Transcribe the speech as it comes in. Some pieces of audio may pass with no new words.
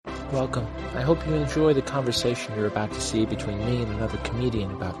Welcome. I hope you enjoy the conversation you're about to see between me and another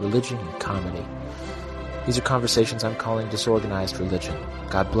comedian about religion and comedy. These are conversations I'm calling disorganized religion.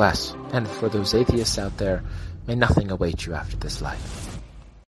 God bless. And for those atheists out there, may nothing await you after this life.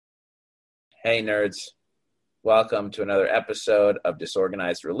 Hey nerds. Welcome to another episode of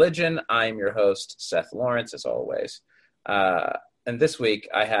Disorganized Religion. I'm your host, Seth Lawrence, as always. And this week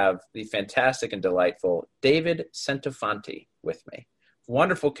I have the fantastic and delightful David Centofanti with me.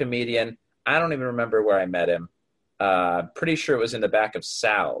 Wonderful comedian. I don't even remember where I met him. Pretty sure it was in the back of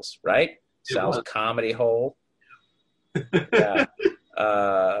Sal's, right? Sal's Comedy Hole. Yeah.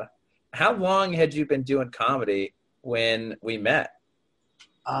 How long had you been doing comedy when we met?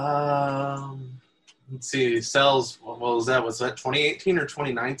 Let's see. Sal's. What was that? Was that 2018 or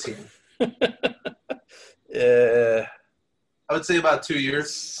 2019? I would say about 2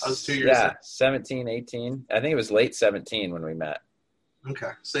 years. I was 2 years. Yeah, 17, 18. I think it was late 17 when we met.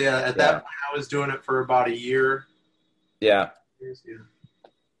 Okay. So yeah, at that point I was doing it for about a year. Yeah.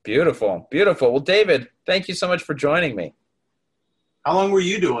 Beautiful. Beautiful. Well, David, thank you so much for joining me. How long were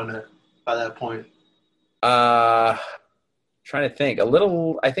you doing it by that point? Trying to think.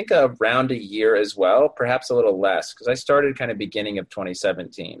 I think around a year as well, perhaps a little less, because I started kind of beginning of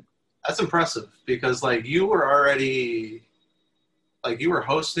 2017. That's impressive because you were already, you were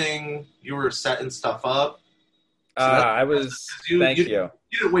hosting, you were setting stuff up. So thank you. You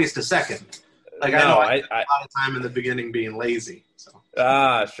didn't waste a second. I spent a lot of time in the beginning being lazy. So.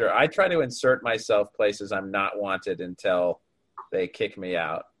 Sure. I try to insert myself places I'm not wanted until they kick me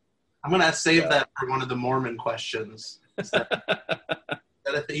out. I'm going to save that for one of the Mormon questions.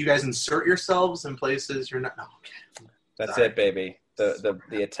 That you guys insert yourselves in places you're not. No, okay. That's it, baby.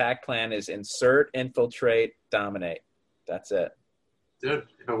 The attack plan is insert, infiltrate, dominate. That's it. Dude,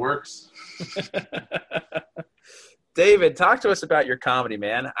 if it works. David, talk to us about your comedy,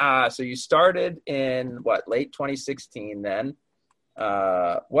 man. So you started in late 2016 then.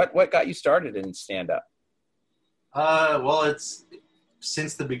 What got you started in stand-up? Well, it's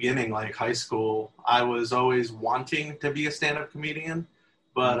since the beginning, high school, I was always wanting to be a stand-up comedian,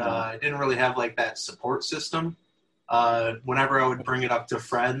 but I didn't really have that support system. Whenever I would bring it up to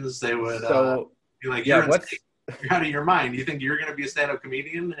friends, they would be like, you're out of your mind. You think you're going to be a stand-up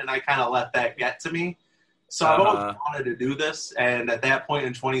comedian? And I kind of let that get to me. So I've always wanted to do this, and at that point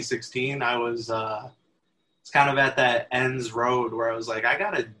in 2016, I was it's kind of at that ends road where I was like, I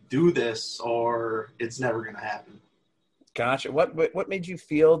got to do this or it's never going to happen. Gotcha. What made you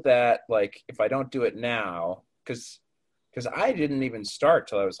feel that, if I don't do it now, because I didn't even start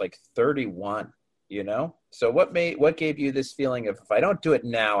till I was 31, you know? So what gave you this feeling of, if I don't do it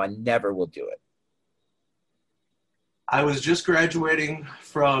now, I never will do it? I was just graduating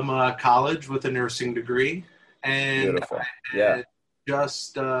from college with a nursing degree, and Beautiful. I had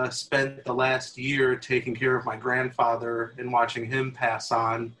just spent the last year taking care of my grandfather and watching him pass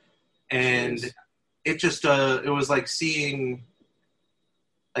on, and Jeez. It just it was like seeing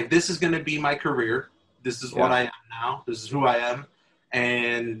this is going to be my career. This is what I am now. This is who I am,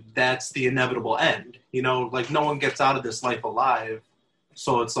 and that's the inevitable end. You know, no one gets out of this life alive.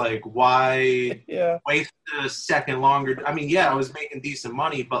 So it's why waste a second longer? I mean, I was making decent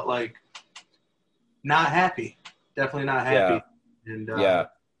money, but not happy. Definitely not happy. Yeah.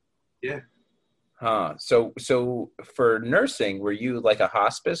 And Huh. So for nursing, were you a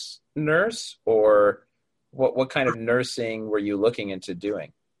hospice nurse, or what kind of nursing were you looking into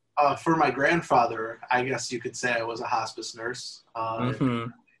doing? For my grandfather, I guess you could say I was a hospice nurse.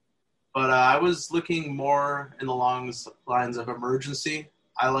 But I was looking more in the lines of emergency.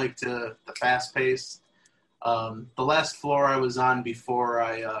 I liked the fast pace. The last floor I was on before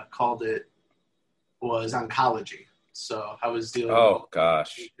I called it was oncology. So I was dealing with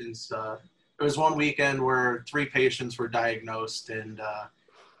patients. There was one weekend where 3 patients were diagnosed, and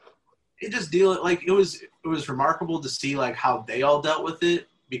it just it was remarkable to see how they all dealt with it,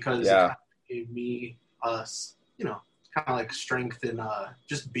 because it kind of gave me kind of strength in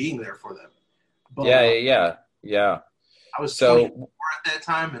just being there for them. But, yeah. I was 24 at that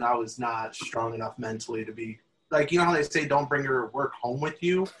time, and I was not strong enough mentally to be how they say don't bring your work home with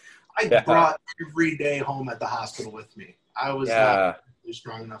you. I brought every day home at the hospital with me. I was not really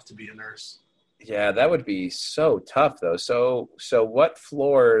strong enough to be a nurse. Yeah, that would be so tough though. So what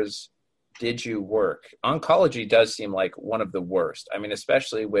floors did you work? Oncology does seem like one of the worst. I mean,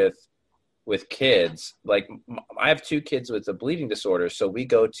 especially with kids. I have 2 kids with a bleeding disorder, so we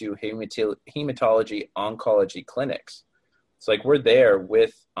go to hematology oncology clinics. It's we're there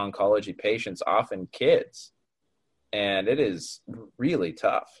with oncology patients, often kids, and it is really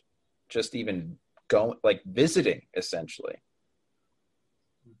tough. Just even going, visiting, essentially.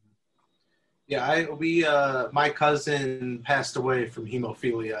 Yeah, my cousin passed away from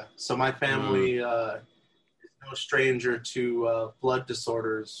hemophilia, so my family is no stranger to blood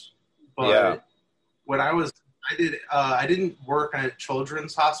disorders. Yeah. But when I didn't work at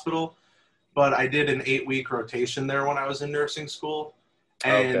Children's Hospital, but I did an 8-week rotation there when I was in nursing school,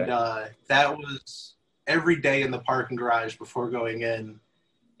 and that was every day in the parking garage before going in.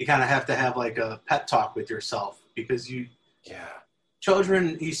 You kind of have to have like a pep talk with yourself because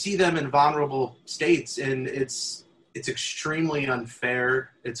children, you see them in vulnerable states, and it's extremely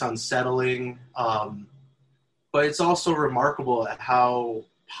unfair. It's unsettling, but it's also remarkable at how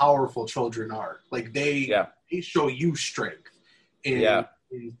powerful children are. Like they show you strength in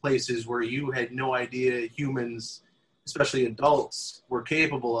places where you had no idea humans, especially adults, were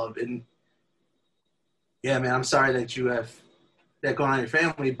capable of. And yeah, man, I'm sorry that you have that going on in your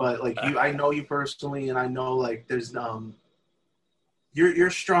family, but like I know you personally, and I know like there's you're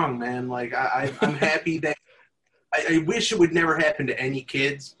strong, man. Like I'm happy that I wish it would never happen to any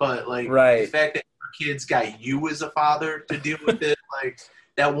kids, but like the fact that your kids got you as a father to deal with it, like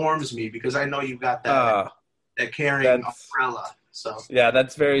that warms me because I know you've got that caring umbrella. So yeah,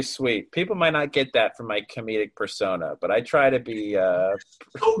 that's very sweet. People might not get that from my comedic persona, but I try to be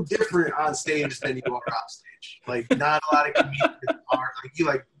so different on stage than you are off stage. Like not a lot of comedians are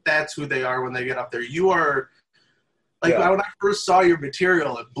like that's who they are when they get up there. You are. Like, when I first saw your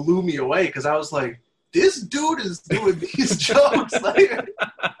material, it blew me away because I was like, this dude is doing these jokes. Like,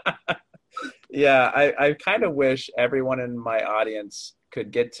 yeah, I kind of wish everyone in my audience could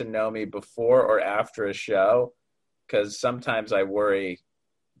get to know me before or after a show because sometimes I worry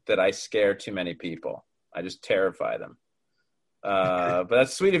that I scare too many people. I just terrify them. But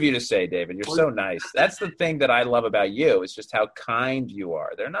that's sweet of you to say, David. You're so nice. That's the thing that I love about you is just how kind you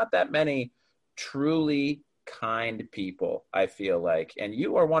are. There are not that many truly kind people, I feel like, and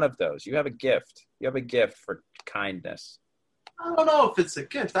you are one of those. You have a gift for kindness. I don't know if it's a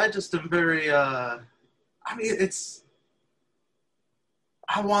gift. I just am very I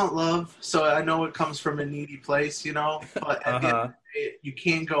want love, so I know it comes from a needy place, you know, but at the end of the day, you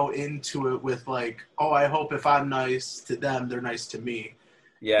can't go into it with like, oh, I hope if I'm nice to them, they're nice to me.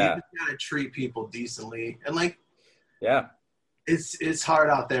 You just gotta treat people decently, and like it's hard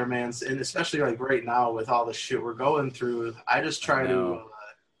out there, man, and especially like right now with all the shit we're going through. I just try to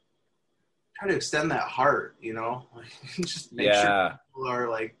extend that heart, you know, like, just make sure people are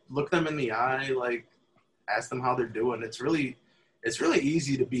like look them in the eye, like ask them how they're doing. It's really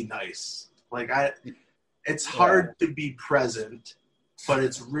easy to be nice. Like it's hard to be present, but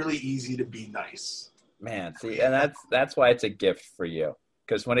it's really easy to be nice. Man, see, and that's why it's a gift for you,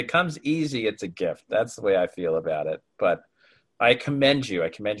 because when it comes easy, it's a gift. That's the way I feel about it. But I commend you. I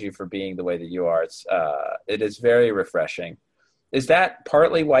commend you for being the way that you are. It is very refreshing. Is that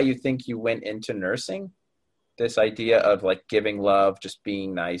partly why you think you went into nursing? This idea of like giving love, just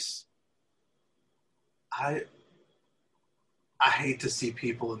being nice? I hate to see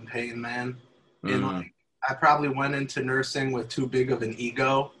people in pain, man. And like, I probably went into nursing with too big of an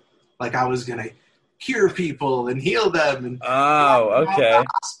ego. Like I was going to cure people and heal them. And okay.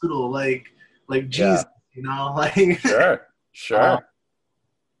 Hospital, like Jesus, you know, like Sure.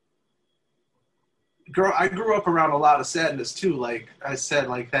 I grew up around a lot of sadness too. Like I said,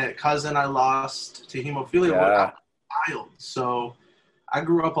 like that cousin I lost to hemophilia when I was a child. So I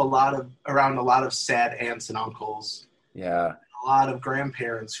grew up around a lot of sad aunts and uncles. Yeah. A lot of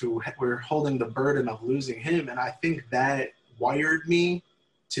grandparents who were holding the burden of losing him. And I think that wired me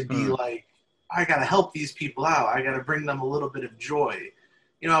to be like, I got to help these people out. I got to bring them a little bit of joy.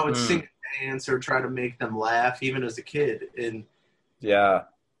 You know, I would sing dance or try to make them laugh even as a kid. And, you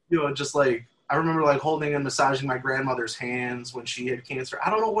know, just like, I remember like holding and massaging my grandmother's hands when she had cancer. I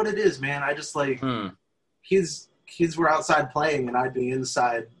don't know what it is, man. I just like, kids were outside playing and I'd be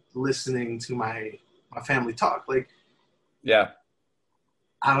inside listening to my family talk. Like, I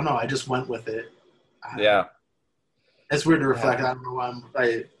don't know. I just went with it. It's weird to reflect. I don't know why I'm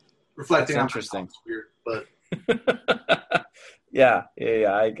reflecting on interesting. It's weird, but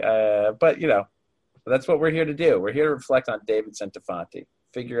but you know, that's what we're here to do. We're here to reflect on David Centofanti,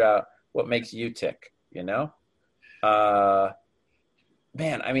 figure out what makes you tick, you know?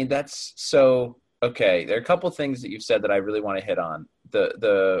 Man, I mean, that's so, okay. There are a couple of things that you've said that I really want to hit on.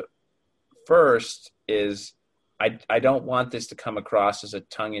 The first is, I don't want this to come across as a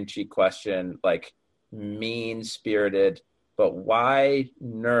tongue-in-cheek question, like mean-spirited, but why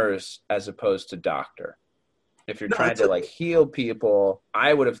nurse as opposed to doctor? If you're trying to like heal people,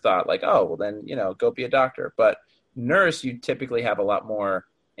 I would have thought like, oh, well then, you know, go be a doctor. But nurse, you typically have a lot more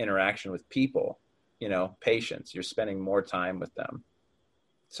interaction with people, you know, patients. You're spending more time with them.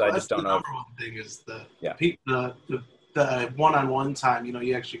 So I just don't know. The number one thing is the one-on-one time.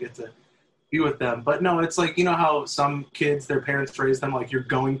 You actually get to be with them. But no, it's like, how some kids, their parents raise them like, you're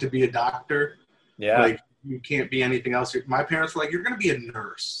going to be a doctor. Yeah. Like, you can't be anything else. My parents were like, you're going to be a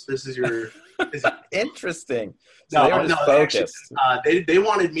nurse. This is your... Interesting. So they were just focused. They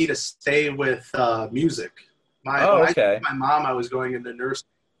wanted me to stay with music. When I told my mom I was going into nursing,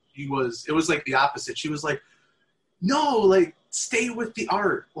 it was like the opposite. She was like, no, like, stay with the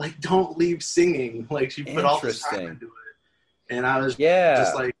art. Like, don't leave singing. Like, she put all this time into it. And I was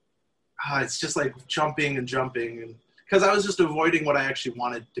just like, it's just like jumping. And because I was just avoiding what I actually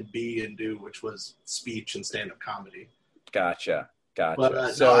wanted to be and do, which was speech and stand-up comedy. Gotcha. But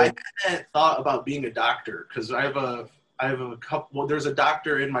I had thought about being a doctor because I have a couple. Well, there's a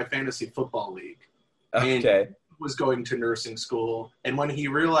doctor in my fantasy football league. Okay. And he was going to nursing school, and when he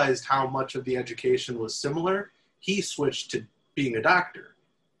realized how much of the education was similar, he switched to being a doctor.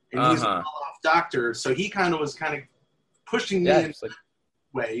 And he's a well-off doctor, so he was pushing me in that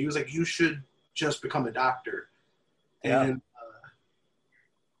way. He was like, "You should just become a doctor." Yeah. And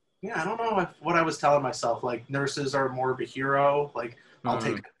I don't know what I was telling myself. Like, nurses are more of a hero. Like, I'll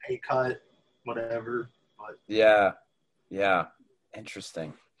take a pay cut, whatever. But yeah,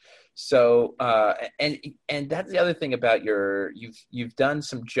 interesting. So, and that's the other thing about you've done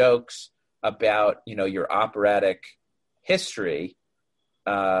some jokes about your operatic history.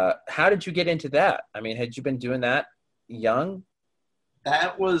 How did you get into that? I mean, had you been doing that young?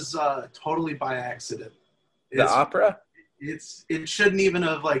 That was totally by accident. The opera? It shouldn't even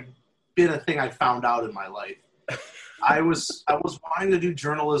have been a thing I found out in my life. I was wanting to do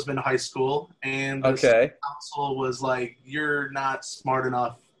journalism in high school, and the council was like, "You're not smart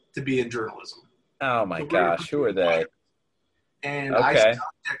enough to be in journalism." Oh my gosh, who are they? And I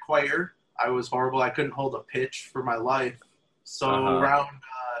stopped at choir. I was horrible. I couldn't hold a pitch for my life. So around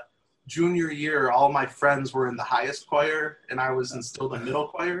junior year, all my friends were in the highest choir, and I was in still the middle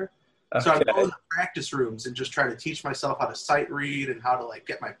choir. So I'd go in the practice rooms and just try to teach myself how to sight read and how to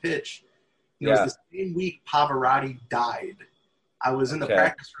get my pitch. It was the same week Pavarotti died. I was in the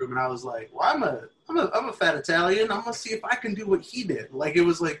practice room and I was like, "Well, I'm a fat Italian. I'm gonna see if I can do what he did." Like, it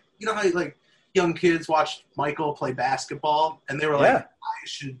was like, how young kids watched Michael play basketball and they were like, "I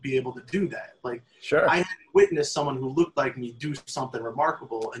should be able to do that." Like, sure. I hadn't witnessed someone who looked like me do something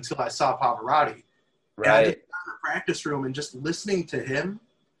remarkable until I saw Pavarotti. Right. And I just got in the practice room and just listening to him.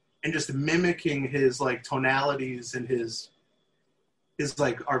 And just mimicking his tonalities and his just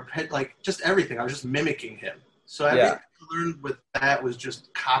everything. I was just mimicking him. So everything I learned with that was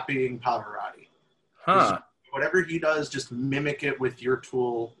just copying Pavarotti. Whatever he does, just mimic it with your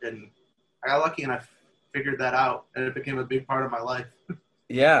tool. And I got lucky and I figured that out, and it became a big part of my life.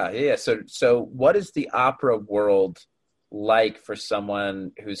 Yeah. So what is the opera world like for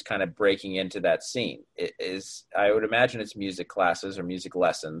someone who's kind of breaking into that scene? I would imagine it's music classes or music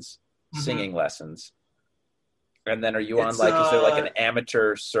lessons, singing lessons. And then are you is there an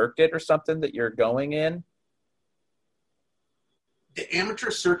amateur circuit or something that you're going in? The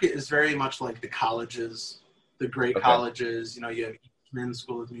amateur circuit is very much like the colleges, the great colleges. You have Eastman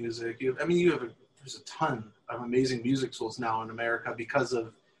School of Music. There's a ton of amazing music schools now in America because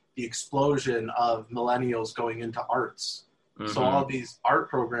of the explosion of millennials going into arts. So all these art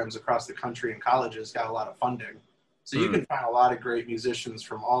programs across the country and colleges got a lot of funding. So you can find a lot of great musicians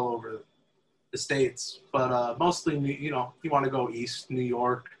from all over the States. But mostly, you want to go east. New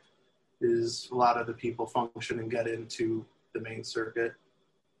York is a lot of the people function and get into the main circuit.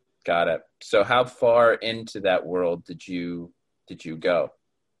 Got it. So how far into that world did you go?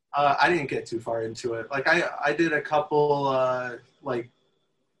 I didn't get too far into it. Like, I did a couple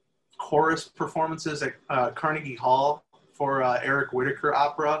chorus performances at Carnegie Hall for Eric Whitacre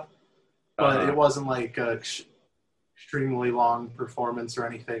opera, but it wasn't like a extremely long performance or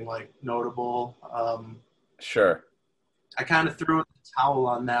anything notable. Sure. I kind of threw in the towel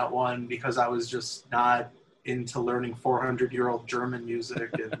on that one because I was just not into learning 400-year-old German music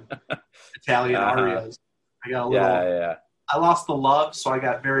and Italian arias. I got a little. I lost the love, so I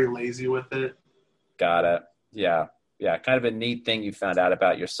got very lazy with it. Got it. Yeah. Kind of a neat thing you found out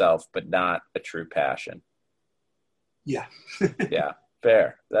about yourself, but not a true passion. Yeah. Yeah.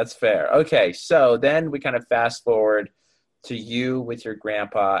 Fair. That's fair. Okay. So then we kind of fast forward to you with your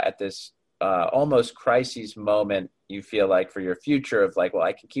grandpa at this almost crisis moment you feel like for your future of like, well,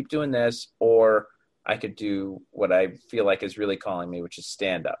 I can keep doing this, or I could do what I feel like is really calling me, which is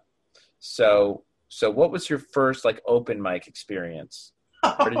stand up. So what was your first open mic experience?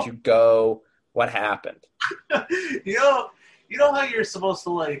 Where did you go? What happened? You know how you're supposed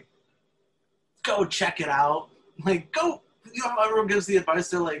to go check it out? you know, everyone gives the advice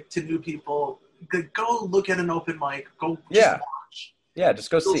to like to new people, go look at an open mic, go just watch. Yeah, just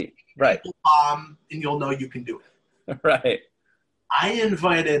go see. Right. And you'll know you can do it. Right. I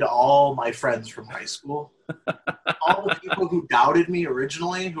invited all my friends from high school, all the people who doubted me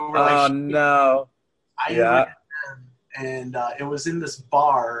originally, who were like, "Oh no!" I invited them, and it was in this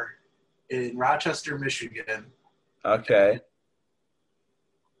bar in Rochester, Michigan. Okay.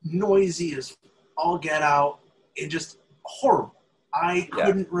 Noisy as all get out, and just horrible. I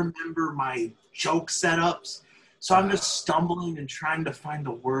couldn't remember my joke setups, so I'm just stumbling and trying to find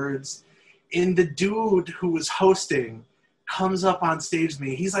the words. And the dude who was hosting comes up on stage with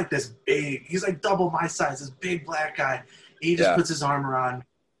me. He's like this big, he's like double my size, this big black guy. He just puts his arm around.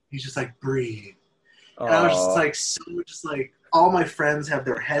 He's just like, breathe. And I was just like, all my friends have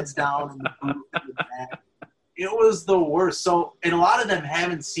their heads down in the booth in the back. It was the worst. So, and a lot of them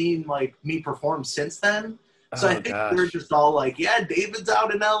haven't seen like me perform since then. So I think they're just all like, yeah, David's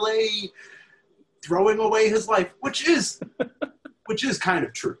out in LA throwing away his life, which is kind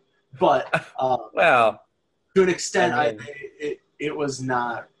of true. But well, to an extent, it was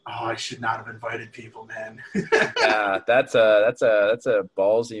not. Oh, I should not have invited people, man. Yeah, that's a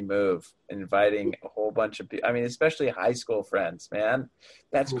ballsy move, inviting a whole bunch of people. I mean, especially high school friends, man.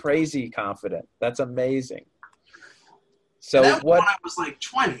 That's crazy confident. That's amazing. So that was when I was like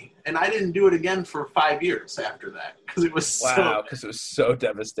 20, and I didn't do it again for 5 years after that because it was so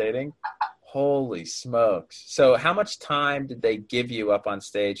devastating. Holy smokes! So, how much time did they give you up on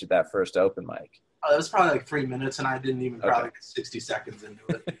stage at that first open mic? That was probably like 3 minutes, and I didn't even probably get 60 seconds into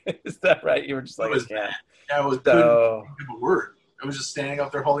it. Is that right? You were just like, yeah, I was couldn't think of a word. I was just standing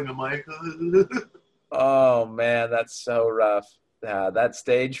up there holding a mic. Oh man, that's so rough. That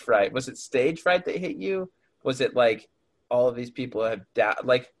stage fright. Was it stage fright that hit you? Was it like all of these people have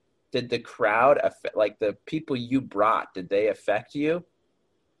like? Did the crowd affect, like the people you brought? Did they affect you?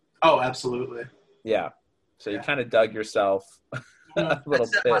 Oh, absolutely. Yeah. So you kind of dug yourself a little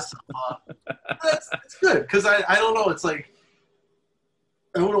bit. That's good because I don't know. It's like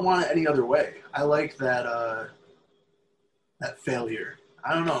I wouldn't want it any other way. I like that failure.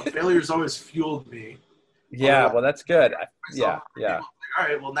 I don't know. Failure's always fueled me. Yeah, well, that's good. Yeah. All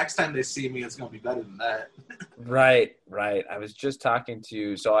right, well, next time they see me, it's going to be better than that. Right. I was just talking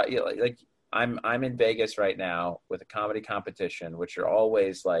to, I'm in Vegas right now with a comedy competition, which are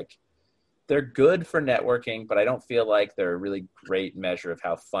always like, they're good for networking, but I don't feel like they're a really great measure of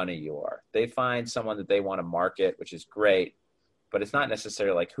how funny you are. They find someone that they want to market, which is great, but it's not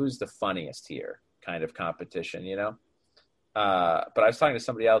necessarily like who's the funniest here kind of competition, you know? But I was talking to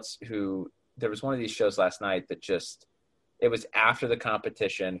somebody else there was one of these shows last night that it was after the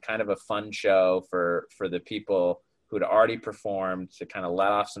competition, kind of a fun show for the people who'd already performed to kind of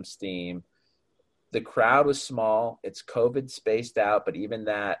let off some steam. The crowd was small. It's COVID spaced out, but even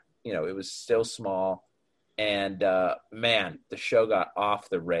that, you know, it was still small. And man, the show got off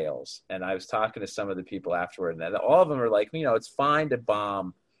the rails. And I was talking to some of the people afterward, and all of them are like, you know, it's fine to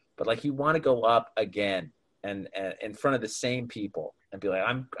bomb, but like you want to go up again and in front of the same people and be like,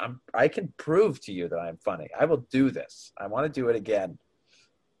 I can prove to you that I'm funny. I will do this. I want to do it again.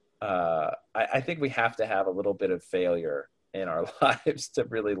 I think we have to have a little bit of failure in our lives to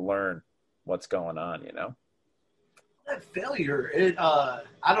really learn what's going on, you know? That failure,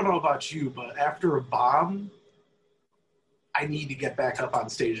 I don't know about you, but after a bomb, I need to get back up on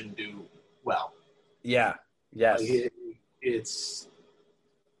stage and do well. Yeah. Yes. Like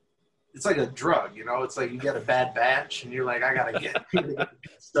it's like a drug, you know? It's like you get a bad batch and you're like, I gotta get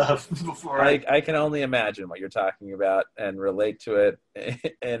stuff before I can only imagine what you're talking about and relate to it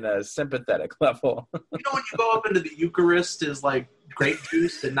in a sympathetic level. You know, when you go up into the Eucharist is like grape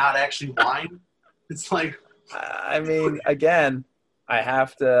juice and not actually wine? It's like... I mean, again, I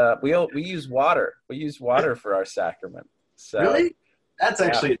have to, we use water. We use water for our sacrament. So, really? That's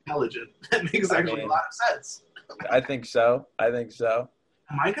actually intelligent. That makes a lot of sense. I think so.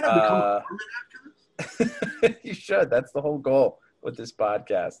 Am I going to become a Mormon after this? You should. That's the whole goal with this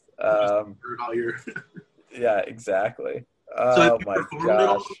podcast. Yeah, exactly. So have you performed at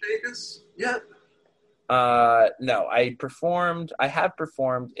all in Vegas yet? No, I have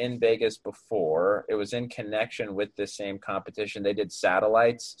performed in Vegas before. It was in connection with the same competition. They did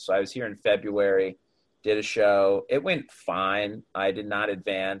Satellites. So I was here in February, did a show. It went fine. I did not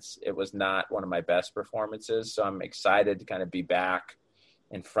advance. It was not one of my best performances. So I'm excited to kind of be back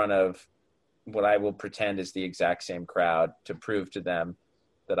in front of what I will pretend is the exact same crowd to prove to them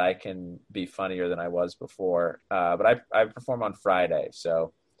that I can be funnier than I was before. But I perform on Friday.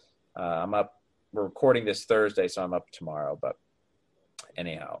 So I'm up. We're recording this Thursday, so I'm up tomorrow. But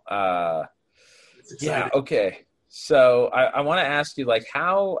anyhow, yeah, okay. So I want to ask you, like,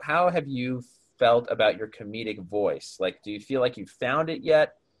 how have you felt about your comedic voice? Like, do you feel like you've found it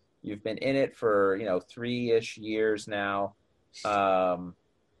yet? You've been in it for, 3-ish years now.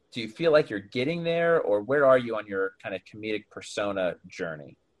 Do you feel like you're getting there, or where are you on your kind of comedic persona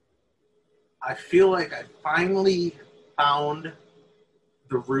journey? I feel like I finally found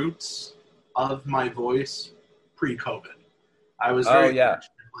the roots of my voice pre-COVID. I was very fortunate.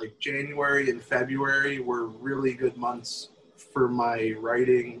 Like January and February were really good months for my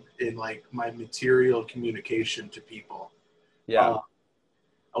writing and like my material communication to people. Yeah.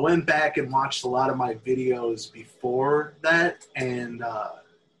 I went back and watched a lot of my videos before that, and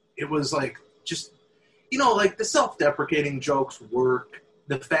it was like just, like the self-deprecating jokes work,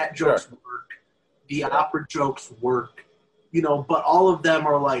 the fat jokes work, the opera jokes work, but all of them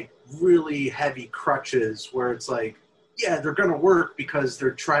are like really heavy crutches where it's like, yeah, they're going to work because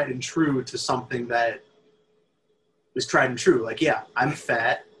they're tried and true to something that is tried and true. Like, yeah, I'm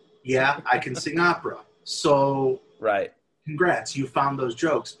fat. Yeah, I can sing opera. So, right. Congrats, you found those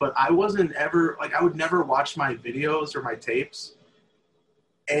jokes. But I wasn't ever, like, I would never watch my videos or my tapes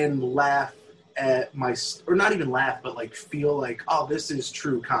and laugh at or not even laugh, but like feel like, oh, this is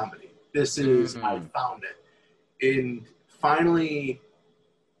true comedy. This is, I found it. And finally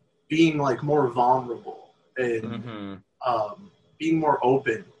being like more vulnerable and being more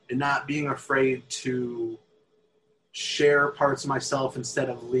open and not being afraid to share parts of myself instead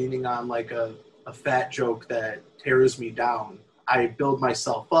of leaning on like a fat joke that tears me down. I build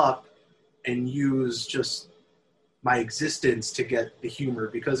myself up and use just my existence to get the humor,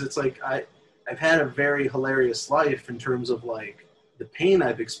 because it's like I've had a very hilarious life in terms of like the pain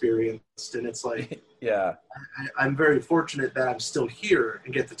I've experienced, and it's like yeah, I'm very fortunate that I'm still here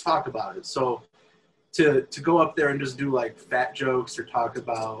and get to talk about it. So to go up there and just do like fat jokes or talk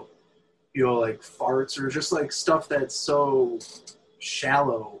about, like farts or just like stuff that's so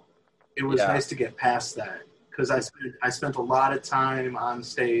shallow, it was nice to get past that, because I spent a lot of time on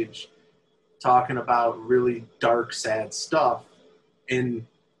stage talking about really dark, sad stuff. And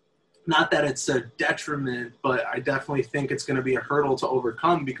not that it's a detriment, but I definitely think it's going to be a hurdle to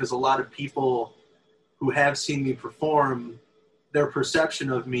overcome, because a lot of people who have seen me perform, their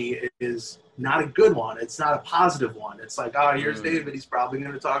perception of me is not a good one. It's not a positive one. It's like, oh, here's David. He's probably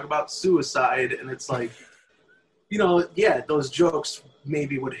going to talk about suicide. And it's like, yeah, those jokes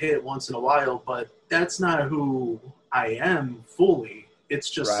maybe would hit once in a while, but that's not who I am fully.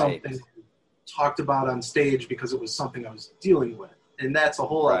 It's just something I talked about on stage because it was something I was dealing with. And that's a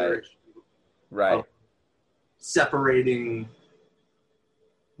whole other issue. Right. Separating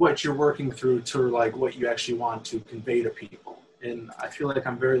what you're working through to like what you actually want to convey to people. And I feel like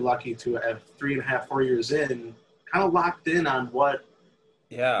I'm very lucky to have 3.5, 4 years in, kind of locked in on what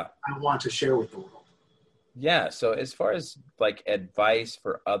I want to share with the world. Yeah. So as far as like advice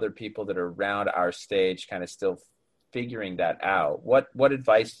for other people that are around our stage, kind of still figuring that out, what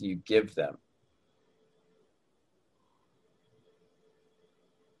advice do you give them?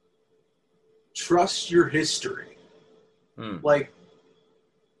 Trust your history. Like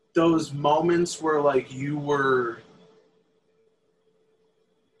those moments where like you were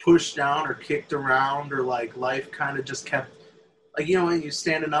pushed down or kicked around, or like life kind of just kept, like, when you're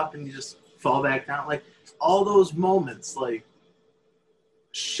standing up and you just fall back down, like all those moments, like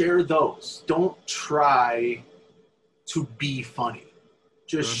share those. Don't try to be funny.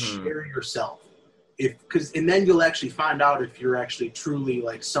 Just share yourself. And then you'll actually find out if you're actually truly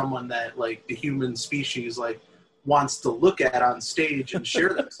like someone that like the human species like wants to look at on stage and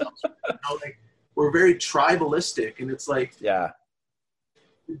share themselves. Like we're very tribalistic, and it's like,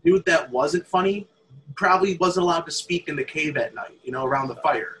 the dude that wasn't funny probably wasn't allowed to speak in the cave at night, around the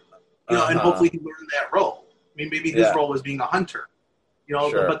fire, and hopefully he learned that role. I mean, maybe his role was being a hunter,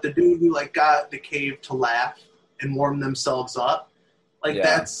 but the dude who like got the cave to laugh and warm themselves up, like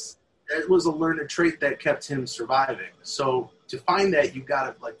that was a learned trait that kept him surviving. So to find that, you got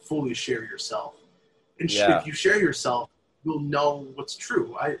to like fully share yourself. And if you share yourself, you'll know what's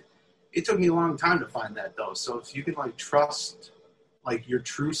true. It took me a long time to find that though. So if you can like trust like your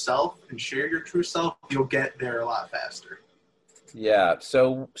true self and share your true self, you'll get there a lot faster. Yeah.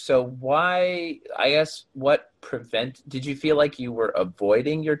 So why, I guess, did you feel like you were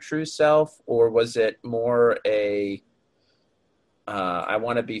avoiding your true self, or was it more I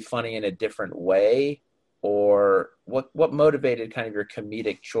want to be funny in a different way? Or what motivated kind of your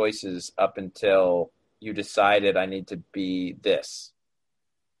comedic choices up until you decided I need to be this,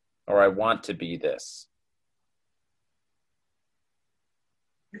 or I want to be this?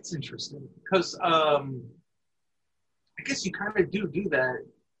 It's interesting because I guess you kind of do that.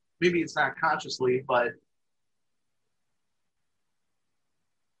 Maybe it's not consciously, but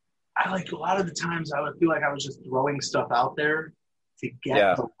like a lot of the times I would feel like I was just throwing stuff out there to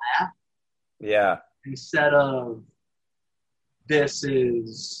get the laugh. Yeah. Instead of, this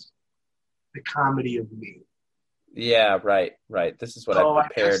is the comedy of me. Yeah, right. This is what I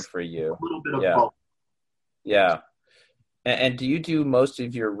prepared for you. A little bit of both. Yeah. And do you do most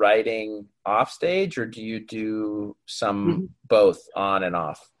of your writing off stage, or do you do some both on and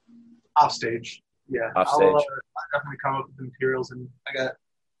off? Off stage. Yeah. Off stage. I'll definitely come up with the materials, and I got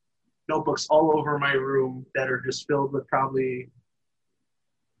notebooks all over my room that are just filled with probably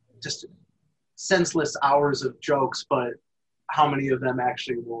just senseless hours of jokes, but how many of them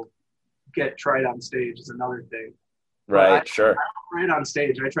actually will get tried on stage is another thing. Right, sure. I don't write on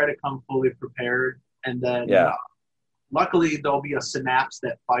stage. I try to come fully prepared, and then luckily there'll be a synapse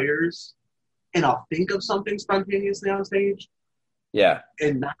that fires, and I'll think of something spontaneously on stage. Yeah.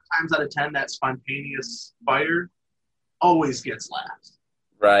 And 9 times out of 10, that spontaneous fire always gets laughs.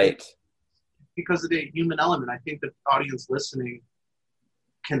 Right. Because of the human element. I think the audience listening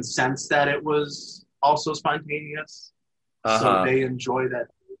can sense that it was also spontaneous. So they enjoy that.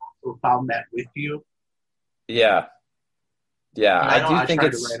 They found that with you. Yeah. Yeah. I do think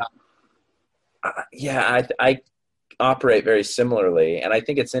it's... I operate very similarly. And I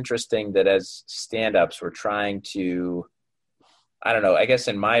think it's interesting that as stand-ups, we're trying to... I don't know, I guess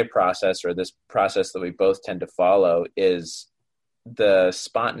in my process, or this process that we both tend to follow, is the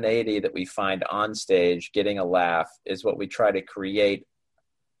spontaneity that we find on stage, getting a laugh, is what we try to create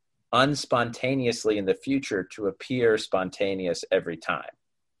unspontaneously in the future to appear spontaneous every time.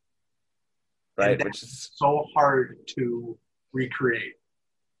 Right? Which is so hard to recreate.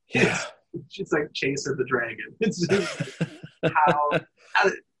 Yeah. It's just like Chase of the Dragon. It's just how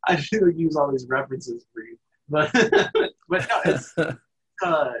I should use all these references for you. But no, it's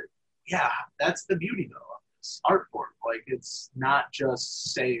that's the beauty though of this art form. Like, it's not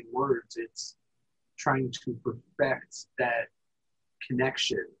just saying words; it's trying to perfect that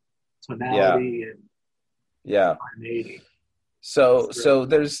connection, tonality, and spontaneity. So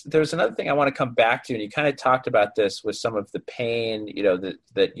there's another thing I want to come back to, and you kind of talked about this with some of the pain,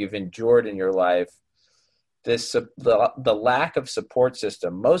 that you've endured in your life. The lack of support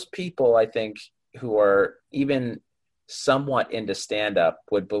system. Most people, I think, who are even somewhat into stand-up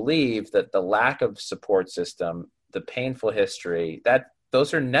would believe that the lack of support system, the painful history, that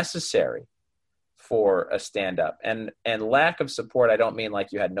those are necessary for a stand-up. And lack of support, I don't mean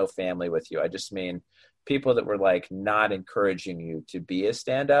like you had no family with you. I just mean people that were like not encouraging you to be a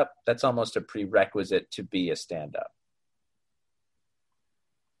stand-up. That's almost a prerequisite to be a stand-up.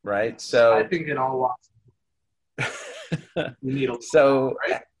 Right? So I think in all walks you need a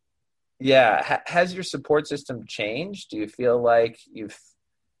right? Yeah. Has your support system changed? Do you feel like you've,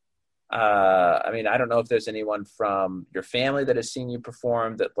 I don't know if there's anyone from your family that has seen you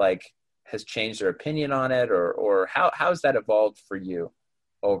perform that like has changed their opinion on it, or how's that evolved for you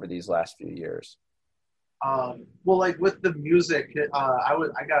over these last few years? Well, like with the music, I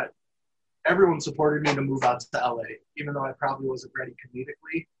got, everyone supported me to move out to LA, even though I probably wasn't ready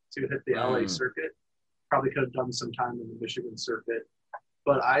comedically to hit the LA circuit. Probably could have done some time in the Michigan circuit.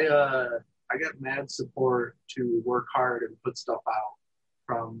 But I got mad support to work hard and put stuff out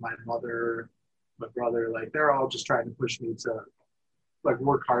from my mother, my brother. Like, they're all just trying to push me to like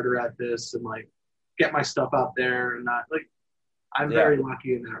work harder at this and like get my stuff out there, and not like, I'm very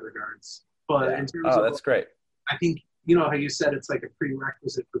lucky in that regards. But in terms of, that's great. I think, you know how you said it's like a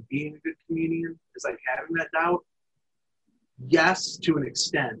prerequisite for being a good comedian is like having that doubt. Yes, to an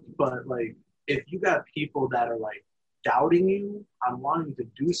extent, but like if you got people that are like doubting you on wanting to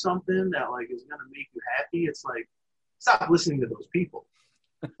do something that like is gonna make you happy, it's like, stop listening to those people.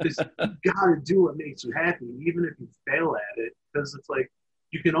 Just, you gotta do what makes you happy, even if you fail at it, because it's like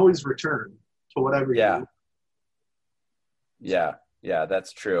you can always return to whatever you do. Yeah,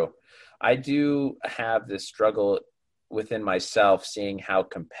 that's true. I do have this struggle within myself, seeing how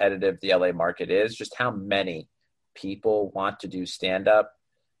competitive the LA market is, just how many people want to do stand-up,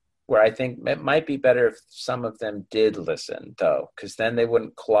 where I think it might be better if some of them did listen, though, because then they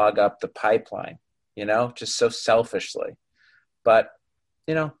wouldn't clog up the pipeline, just so selfishly. But,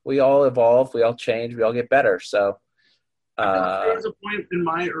 we all evolve, we all change, we all get better. So there was a point in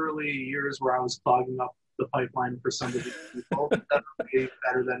my early years where I was clogging up the pipeline for some of these people that are way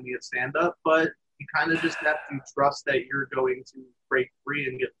better than me at stand-up, but you kind of just have to trust that you're going to break free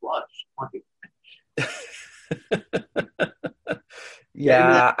and get flushed.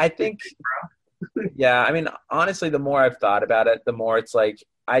 I think, honestly, the more I've thought about it, the more it's like,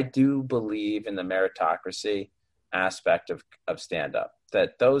 I do believe in the meritocracy aspect of stand-up,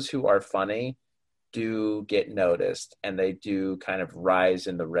 that those who are funny do get noticed and they do kind of rise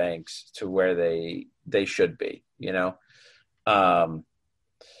in the ranks to where they should be, you know?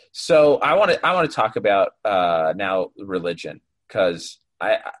 So I want to talk about now religion, because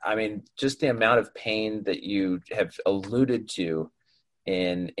I mean, just the amount of pain that you have alluded to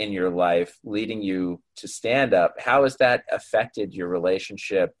in your life leading you to stand up. How has that affected your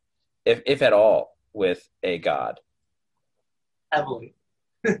relationship, if at all, with a God? Heavily.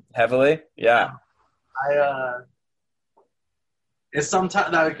 Heavily? Yeah. It's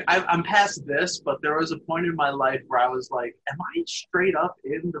sometimes like I'm past this, but there was a point in my life where I was like, am I straight up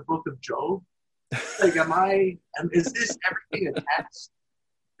in the book of Job? Like, is this everything a test?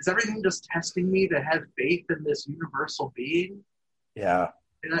 Is everything just testing me to have faith in this universal being? Yeah.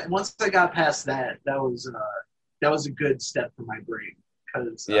 And once I got past that, that was a good step for my brain,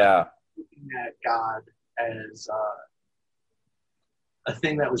 because looking at God as a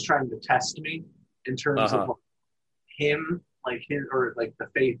thing that was trying to test me in terms of him, like his, or like the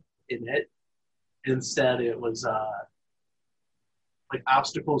faith in it. Instead, it was like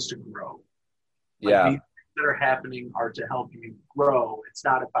obstacles to grow. Like, these things that are happening are to help you grow. It's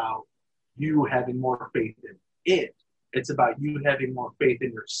not about you having more faith in it. It's about you having more faith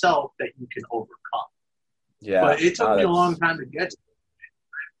in yourself that you can overcome. Yeah. But it took me a long time to get to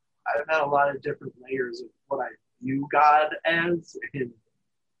it. I've had a lot of different layers of what I view God as, and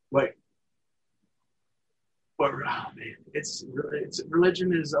but oh man, it's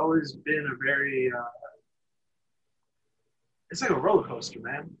religion has always been a very it's like a roller coaster,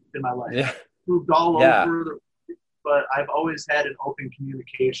 man, in my life. Yeah. Moved all over, but I've always had an open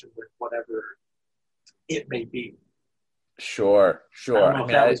communication with whatever it may be. Sure. I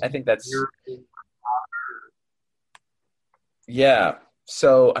mean, I think that's yeah.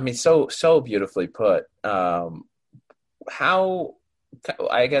 So I mean, so beautifully put. How,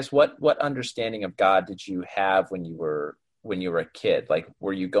 I guess, what understanding of God did you have when you were a kid? Like,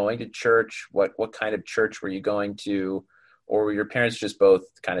 were you going to church? What kind of church were you going to? Or were your parents just both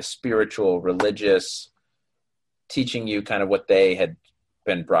kind of spiritual, religious, teaching you kind of what they had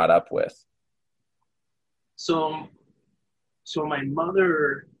been brought up with? So my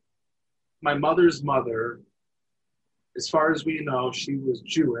mother's mother, as far as we know, she was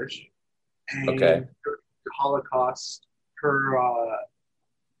Jewish. And during the Holocaust,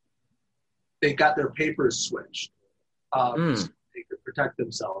 they got their papers switched so they could protect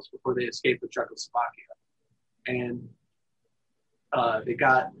themselves before they escaped to Czechoslovakia. And they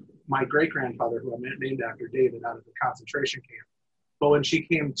got my great-grandfather, who I named after David, out of the concentration camp. But when she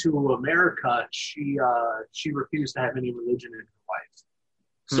came to America, she refused to have any religion in her life.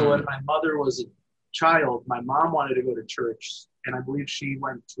 So when my mother was a child, my mom wanted to go to church, and I believe she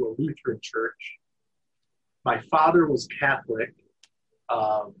went to a Lutheran church. My father was Catholic,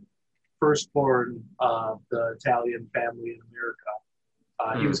 firstborn of the Italian family in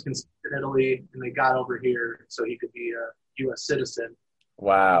America. He was conceived in Italy, and they got over here so he could be a U.S. citizen.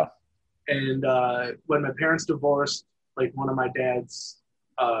 Wow. And when my parents divorced, like, one of my dad's,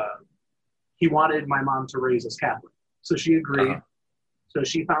 he wanted my mom to raise us Catholic. So she agreed. So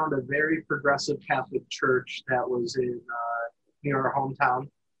she found a very progressive Catholic church that was in near our hometown.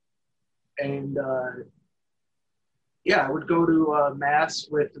 And I would go to Mass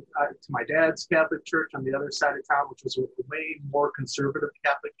with to my dad's Catholic church on the other side of town, which was a way more conservative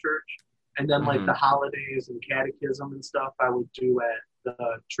Catholic church. And then, like, the holidays and catechism and stuff, I would do at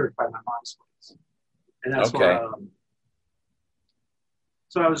the church by my mom's place. And that's where,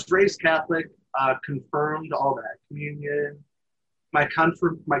 so I was raised Catholic, confirmed, all that, communion. My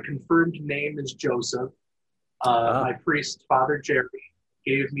confirmed name is Joseph. My priest, Father Jerry,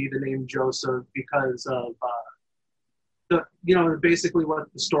 gave me the name Joseph because of basically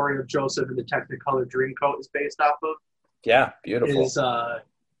what the story of Joseph and the Technicolor Dreamcoat is based off of. Yeah, beautiful. Is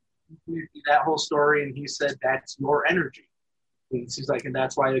that whole story, and he said that's your energy. And he's like, and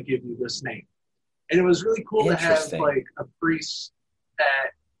that's why I give you this name. And it was really cool to have, like, a priest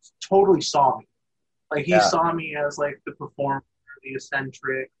that totally saw me. Like, he saw me as, like, the performer, the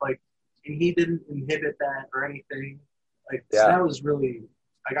eccentric, like, and he didn't inhibit that or anything. Like, so that was really,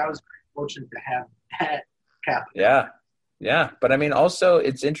 like, I was very fortunate to have that Catholic. Yeah. But I mean, also,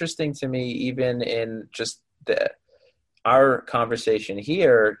 it's interesting to me, even in just our conversation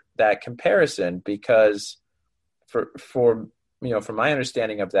here, that comparison, because for from my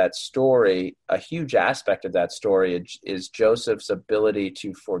understanding of that story, a huge aspect of that story is Joseph's ability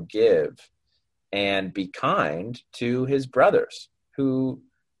to forgive and be kind to his brothers who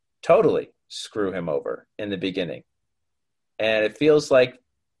totally screw him over in the beginning. And it feels like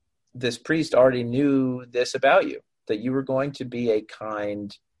this priest already knew this about you, that you were going to be a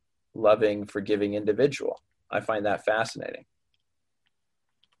kind loving, forgiving individual. I find that fascinating.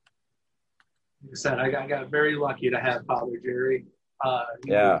 Like I said, I got very lucky to have Father Jerry.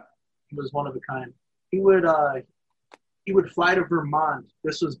 He was one of a kind. He would fly to Vermont.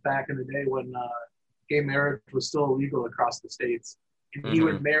 This was back in the day when gay marriage was still illegal across the states, and he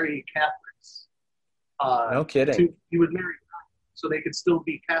would marry Catholics. No kidding. He would marry so they could still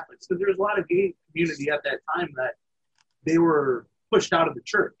be Catholics, because there was a lot of gay community at that time that they were pushed out of the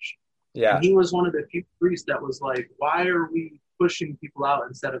church. Yeah, and he was one of the few priests that was like, "Why are we pushing people out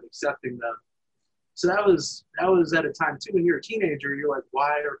instead of accepting them?" So that was at a time too. When you're a teenager, you're like,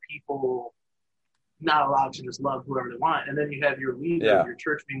 "Why are people not allowed to just love whoever they want?" And then you have your leader of your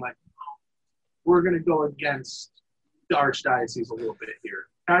church being like, "Oh, we're going to go against the archdiocese a little bit here."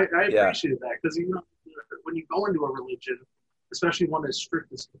 I appreciated that, because when you go into a religion, especially one as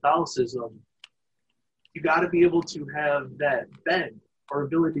strict as Catholicism, you got to be able to have that bend or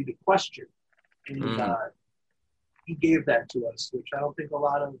ability to question. And he gave that to us, which I don't think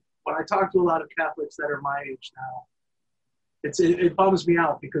when I talk to a lot of Catholics that are my age now, it bums me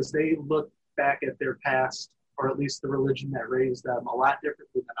out, because they look back at their past, or at least the religion that raised them, a lot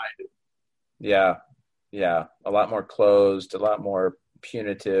differently than I do. Yeah. A lot more closed, a lot more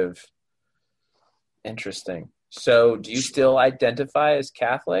punitive. Interesting. So do you still identify as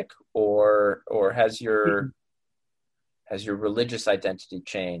Catholic, or has your religious identity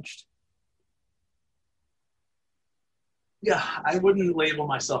changed? Yeah, I wouldn't label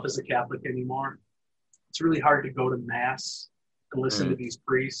myself as a Catholic anymore. It's really hard to go to Mass and listen to these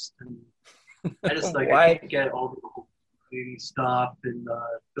priests, and I just I can't get all the lady stuff and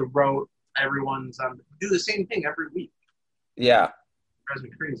the rote. Everyone's do the same thing every week. Yeah, it drives me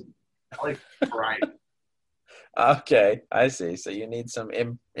crazy. I like variety. Okay, I see. So you need some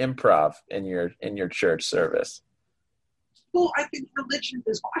improv in your church service. Well, I think religion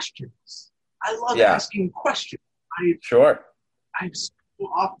is questions. I love asking questions. I so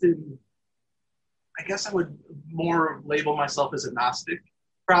often, I guess I would more label myself as a Gnostic,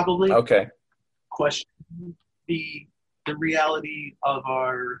 probably. Okay. Question the reality of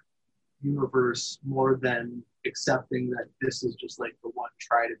our universe more than accepting that this is just like the one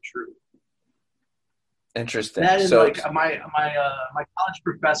tried and true. Interesting. That is my college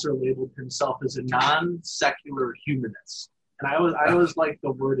professor labeled himself as a non-secular humanist, and I always like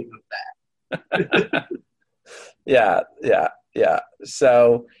the wording of that. Yeah.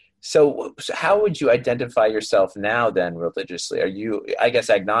 So how would you identify yourself now then religiously? Are you, I guess,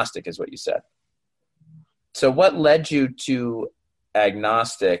 agnostic is what you said. So what led you to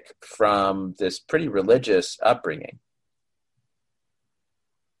agnostic from this pretty religious upbringing?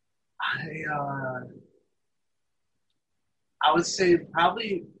 I would say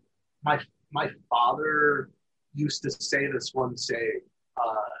probably my father used to say this one saying.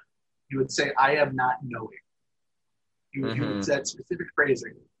 He would say, "I am not knowing." He would say specific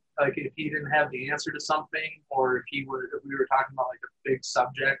phrasing. Like if he didn't have the answer to something, or if we were talking about like a big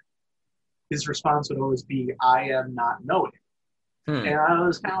subject, his response would always be, "I am not knowing." And I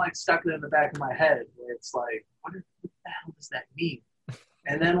was kind of like stuck in the back of my head, where it's like, what the hell does that mean?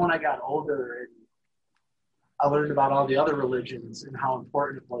 And then when I got older and I learned about all the other religions and how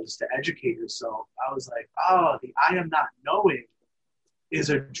important it was to educate yourself, I was like, oh, the "I am not knowing" is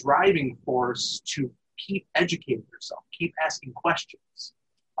a driving force to keep educating yourself, keep asking questions.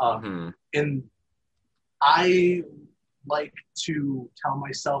 And I like to tell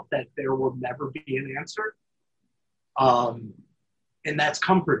myself that there will never be an answer. And that's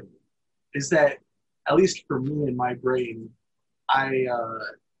comforting. Is that, at least for me in my brain, I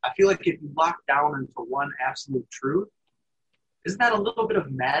feel like if you lock down into one absolute truth, isn't that a little bit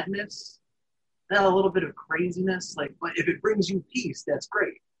of madness? Isn't that a little bit of craziness? Like, but if it brings you peace, that's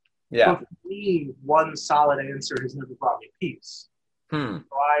great. Yeah. But for me, one solid answer has never brought me peace. So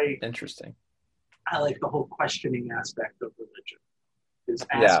Interesting. I like the whole questioning aspect of religion. Is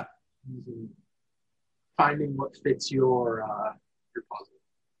asking and finding what fits your puzzle.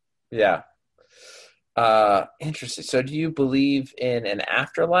 Yeah. Interesting. So do you believe in an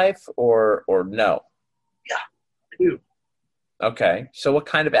afterlife or no? Yeah, I do. Okay. So what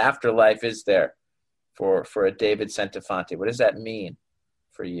kind of afterlife is there for a David Centofanti? What does that mean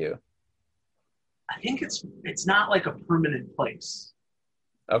for you? I think it's not like a permanent place.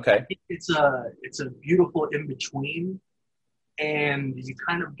 Okay. I think it's a beautiful in between, and you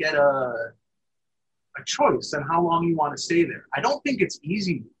kind of get a choice on how long you want to stay there. I don't think it's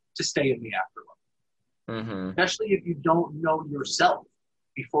easy to stay in the afterlife, especially if you don't know yourself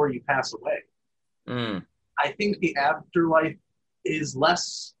before you pass away. I think the afterlife is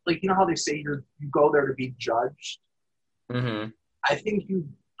less like, you know how they say you go there to be judged. I think you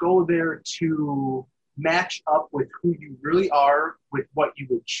go there to match up with who you really are with what you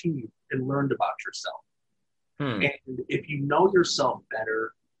achieved and learned about yourself. And if you know yourself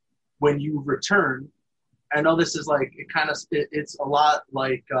better, when you return, I know this is like, it's a lot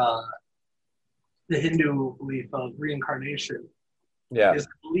like the Hindu belief of reincarnation. Yeah. Is I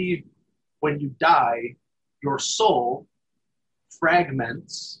believe when you die, your soul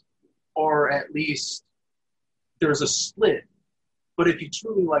fragments, or at least there's a split. But if you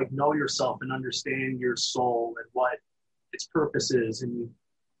truly like know yourself and understand your soul and what its purpose is, and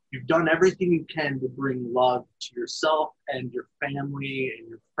you've done everything you can to bring love to yourself and your family and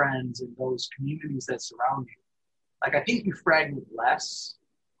your friends and those communities that surround you. Like, I think you fragment less.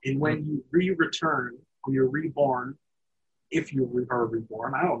 And when you return, when you're reborn, if you are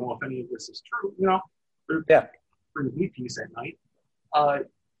reborn, I don't know if any of this is true, bring me peace at night.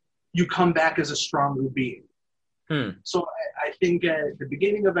 You come back as a stronger being. So I think at the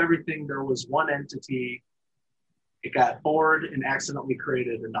beginning of everything, there was one entity. It got bored and accidentally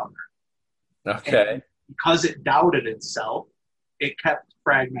created another. Okay. And because it doubted itself, it kept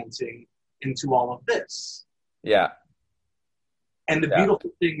fragmenting into all of this. Yeah. And the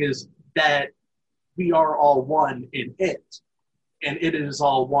beautiful thing is that we are all one in it, and it is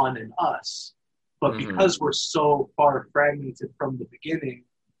all one in us. But because we're so far fragmented from the beginning,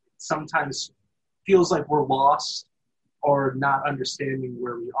 it sometimes feels like we're lost or not understanding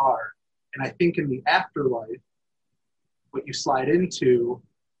where we are. And I think in the afterlife, what you slide into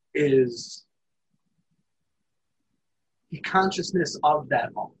is the consciousness of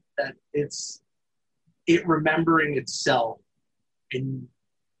that moment, that it remembering itself. And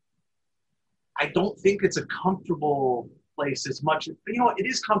I don't think it's a comfortable place as much. It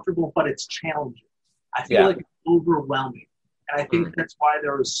is comfortable, but it's challenging. I feel like it's overwhelming. And I think that's why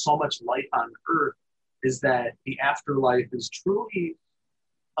there is so much life on Earth, is that the afterlife is truly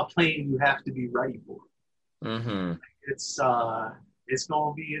a plane you have to be ready for. It's going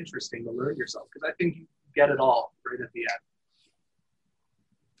to be interesting to learn yourself, because I think you get it all right at the end.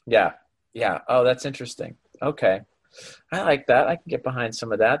 Yeah. Oh, that's interesting. Okay. I like that. I can get behind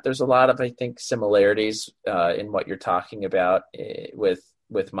some of that. There's a lot of, I think, similarities in what you're talking about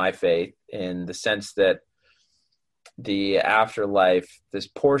with my faith, in the sense that the afterlife, this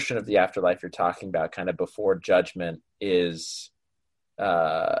portion of the afterlife you're talking about, kind of before judgment, is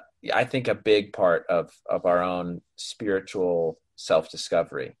I think a big part of our own spiritual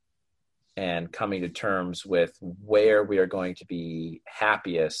self-discovery and coming to terms with where we are going to be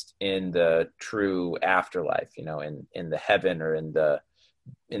happiest in the true afterlife, in the heaven, or in the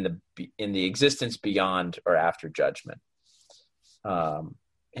existence beyond or after judgment.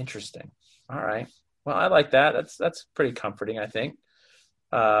 Interesting. All right. Well, I like that. That's pretty comforting, I think.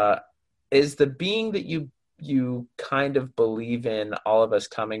 Is the being that you kind of believe in, all of us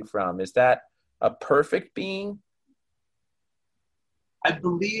coming from, is that a perfect being? I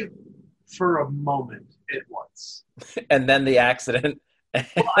believe for a moment it was. And then the accident.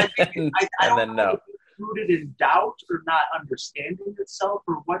 Well, I don't know if it's rooted in doubt or not understanding itself,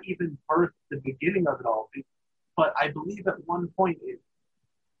 or what even birthed the beginning of it all. But I believe at one point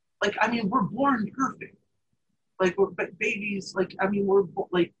we're born perfect. But babies,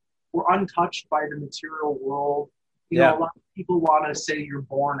 we're untouched by the material world. A lot of people want to say you're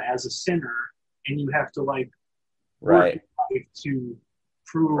born as a sinner, and you have to work to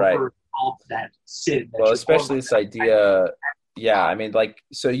prove or solve that sin. Well, especially this idea. Yeah,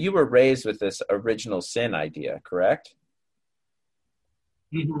 so you were raised with this original sin idea, correct?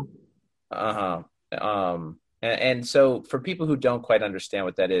 And so for people who don't quite understand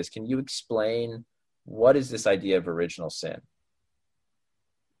what that is, can you explain what is this idea of original sin?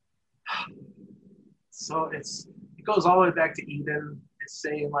 So it goes all the way back to Eden. It's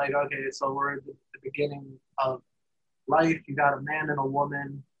saying so we're at the beginning of life. You got a man and a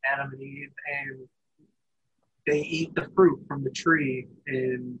woman, Adam and Eve, and they eat the fruit from the tree,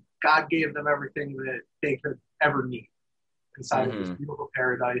 and God gave them everything that they could ever need inside of this beautiful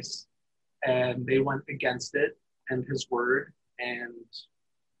paradise. And they went against it and his word. And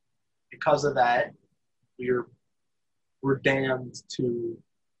because of that, we're damned to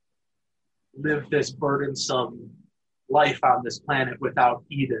live this burdensome life on this planet without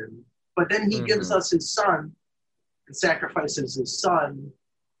Eden. But then he gives us his son and sacrifices his son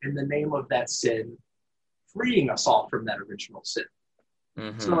in the name of that sin, freeing us all from that original sin.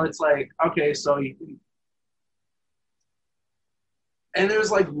 So it's and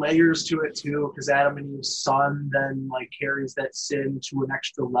there's layers to it too, because Adam and Eve's son then carries that sin to an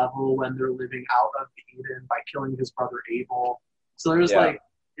extra level when they're living out of Eden by killing his brother Abel. So there's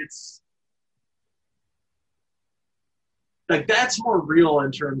Like, that's more real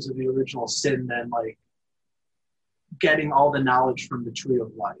in terms of the original sin than, like, getting all the knowledge from the tree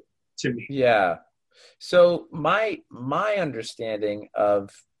of life, to me. Yeah. So my understanding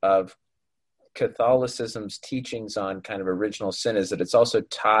of Catholicism's teachings on kind of original sin is that it's also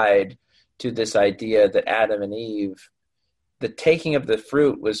tied to this idea that Adam and Eve, the taking of the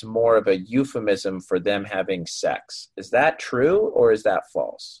fruit was more of a euphemism for them having sex. Is that true or is that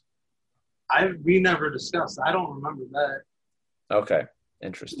false? We never discussed. I don't remember that. Okay,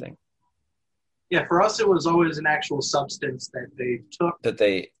 interesting. Yeah, for us, it was always an actual substance that they took. That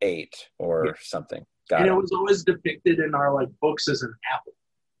they ate or something. And it was always depicted in our, like, books as an apple.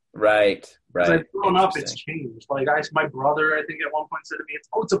 Right. Like, growing up, it's changed. Like, my brother, I think, at one point said to me, it's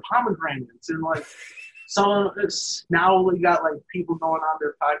a pomegranate. And, like, now we got, like, people going on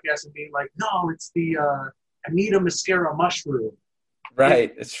their podcast and being like, no, it's the Anita muscaria mushroom.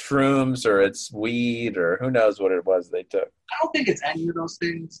 Right. It's shrooms or it's weed or who knows what it was they took. I don't think it's any of those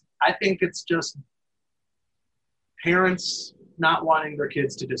things. I think it's just parents not wanting their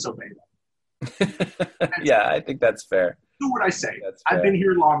kids to disobey them. Yeah, I think that's fair. Do what I say. I've been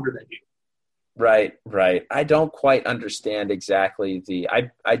here longer than you. Right. I don't quite understand exactly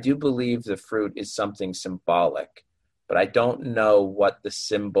I do believe the fruit is something symbolic, but I don't know what the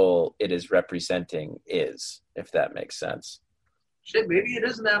symbol it is representing is, if that makes sense. Shit, maybe it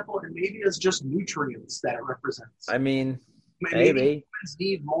is an apple, and maybe it's just nutrients that it represents. I mean, maybe humans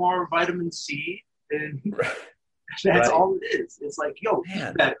need more vitamin C, and that's all it is. It's like, yo,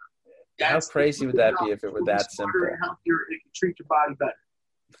 man, better. How crazy would that be if it were that simple? And healthier, it can treat your body better.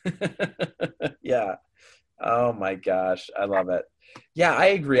 Yeah. Oh my gosh, I love it. Yeah, I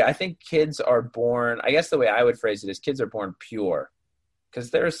agree. I think kids are born. I guess the way I would phrase it is, kids are born pure. Because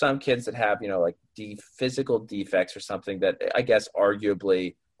there are some kids that have, like physical defects or something that I guess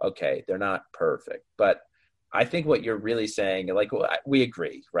arguably, okay, they're not perfect. But I think what you're really saying, like, we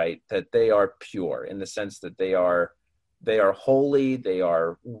agree, right, that they are pure in the sense that they are holy, they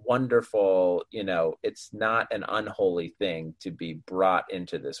are wonderful. It's not an unholy thing to be brought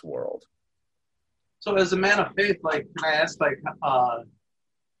into this world. So as a man of faith, like, can I ask, like,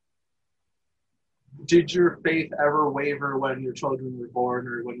 did your faith ever waver when your children were born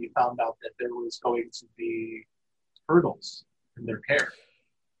or when you found out that there was going to be hurdles in their care?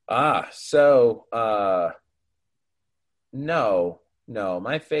 No,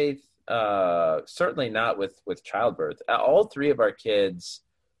 my faith, certainly not with childbirth. All three of our kids,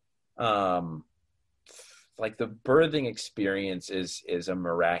 like, the birthing experience is a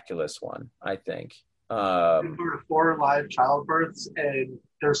miraculous one, I think. We were 4 live childbirths, and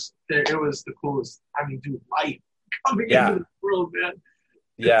it was the coolest. I mean, dude, life coming into the world, man.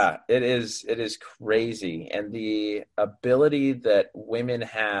 Yeah, it is crazy. And the ability that women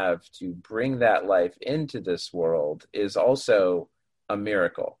have to bring that life into this world is also a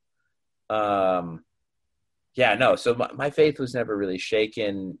miracle. So my faith was never really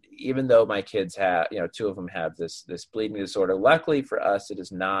shaken, even though my kids have, 2 of them have this bleeding disorder. Luckily for us, it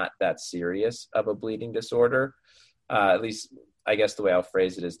is not that serious of a bleeding disorder. At least, I guess the way I'll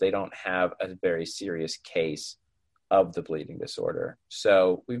phrase it is, they don't have a very serious case of the bleeding disorder.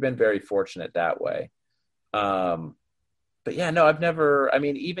 So we've been very fortunate that way. But yeah, no, I've never, I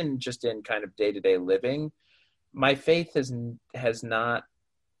mean, even just in kind of day-to-day living, my faith has not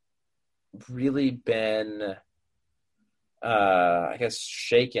really been, I guess,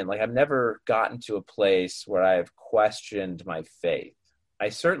 shaken. Like, I've never gotten to a place where I've questioned my faith. I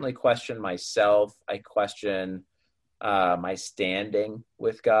certainly question myself. I question my standing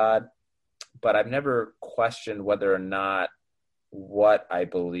with God, but I've never questioned whether or not what I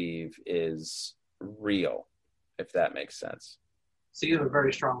believe is real, if that makes sense. So you have a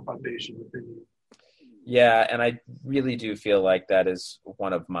very strong foundation within you. Yeah, and I really do feel like that is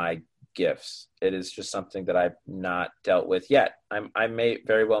one of my gifts. It is just something that I've not dealt with yet. I may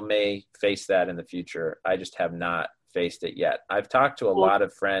very well face that in the future. I just have not faced it yet. I've talked to a lot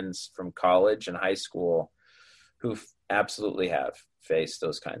of friends from college and high school who absolutely have faced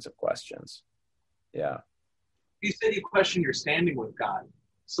those kinds of questions. Yeah. You said you question your standing with God.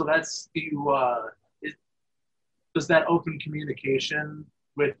 So does that open communication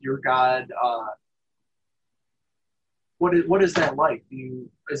with your God? What is that like?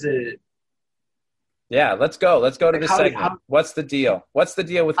 Yeah, let's go to this segment. What's the deal? What's the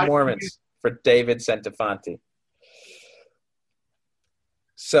deal with Mormons for David Centofanti?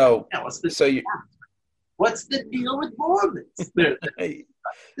 What's the deal with Mormons?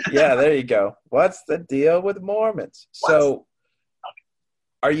 Yeah, there you go. What's the deal with Mormons? So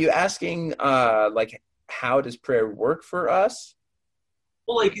are you asking, like, how does prayer work for us?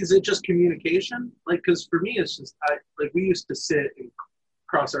 Well, like, is it just communication? Like, because for me, it's just, we used to sit and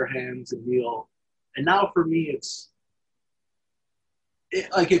cross our hands and kneel. And now for me,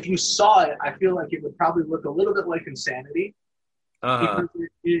 like, if you saw it, I feel like it would probably look a little bit like insanity. Because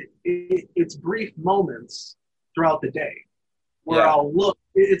it's brief moments throughout the day where I'll look.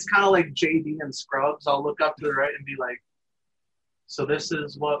 It's kind of like JD and Scrubs. I'll look up to the right and be like, so this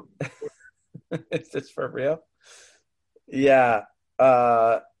is what... Is this for real? Yeah.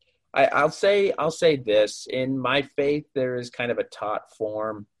 I'll say this. In my faith, there is kind of a taught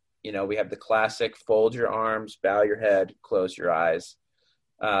form. You know, we have the classic fold your arms, bow your head, close your eyes.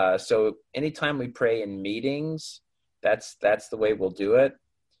 So anytime we pray in meetings, that's the way we'll do it.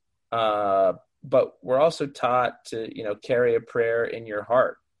 But we're also taught to, carry a prayer in your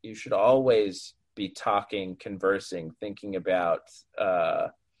heart. You should always be talking, conversing, thinking about,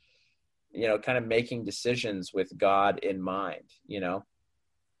 kind of making decisions with God in mind,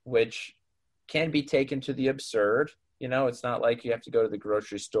 which can be taken to the absurd. It's not like you have to go to the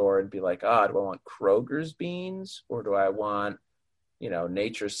grocery store and be like, do I want Kroger's beans or do I want,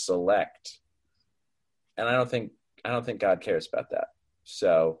 Nature's Select? And I don't think God cares about that.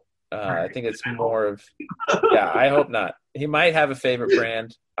 So I think it's more of, I hope not. He might have a favorite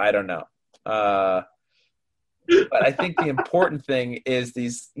brand. I don't know. But I think the important thing is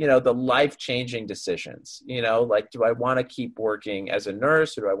these, the life-changing decisions, like, do I want to keep working as a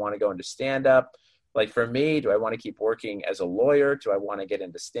nurse or do I want to go into stand-up? Like for me, do I want to keep working as a lawyer? Do I want to get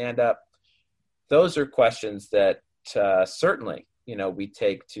into stand-up? Those are questions that certainly, we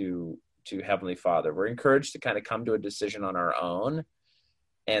take to Heavenly Father. We're encouraged to kind of come to a decision on our own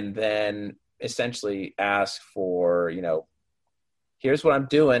and then essentially ask for, here's what I'm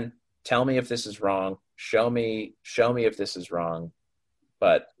doing. Tell me if this is wrong. Show me if this is wrong.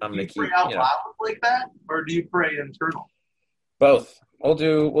 But I'm going to keep, pray out loud like that, or do you pray internal? Both. We'll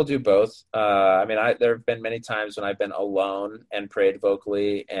do both. There have been many times when I've been alone and prayed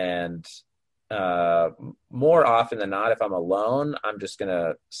vocally, and more often than not, if I'm alone, I'm just going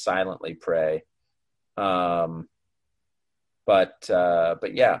to silently pray. But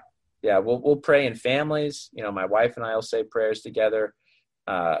yeah, we'll pray in families. My wife and I will say prayers together.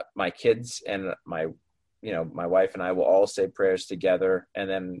 My kids and my wife and I will all say prayers together, and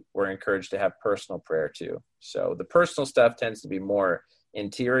then we're encouraged to have personal prayer too. So the personal stuff tends to be more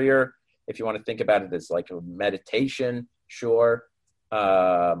interior. If you want to think about it as like a meditation, sure.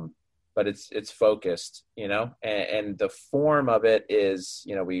 But it's focused, and the form of it is,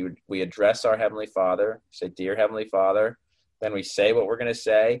 we address our Heavenly Father, say, Dear Heavenly Father, then we say what we're going to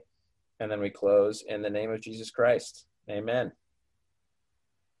say, and then we close in the name of Jesus Christ. Amen.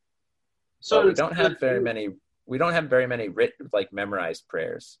 So we don't have very many written, like memorized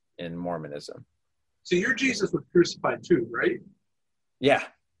prayers in Mormonism. So your Jesus was crucified too, right? Yeah.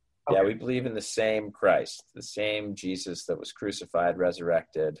 Okay. Yeah, we believe in the same Christ, the same Jesus that was crucified,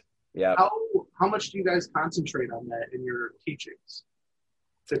 resurrected. Yeah. How much do you guys concentrate on that in your teachings?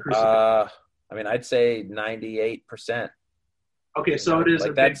 The crucifixion. I'd say 98%. Okay, so it is a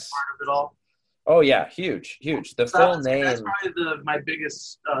big part of it all. Oh yeah, huge. The full name. That's probably my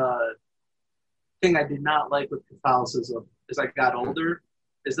biggest thing I did not like with Catholicism as I got older,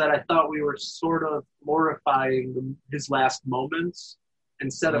 is that I thought we were sort of glorifying his last moments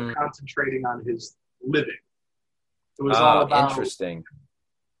instead of concentrating on his living. It was all about... Interesting.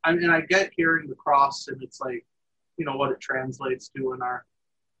 I get hearing the cross, and it's like, what it translates to in our...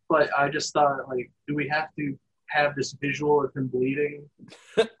 But I just thought, like, do we have to have this visual of him bleeding?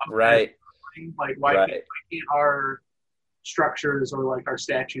 Right. Like, why can't our structures or, like, our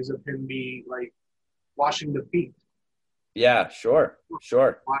statues of him be, like, washing the feet? Yeah, sure. Why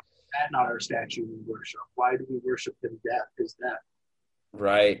is that not our statue we worship? Why do we worship his death?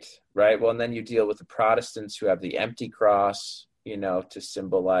 Right. Well, and then you deal with the Protestants who have the empty cross, to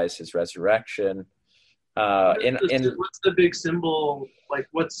symbolize his resurrection. What's the big symbol? Like,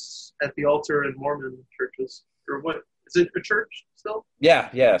 what's at the altar in Mormon churches? Or what? Is it a church still?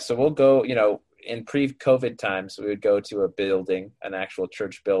 Yeah. So we'll go, in pre-COVID times, we would go to a building, an actual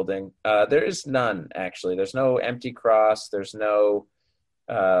church building. There is none, actually. There's no empty cross. There's no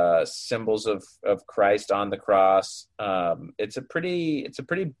symbols of Christ on the cross. It's a pretty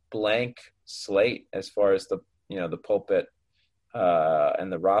blank slate as far as the pulpit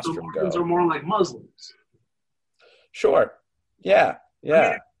and the rostrum go. Mormons are more like Muslims. Sure. Yeah.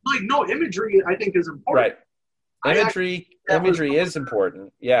 No imagery, I think, is important. Right. Imagery is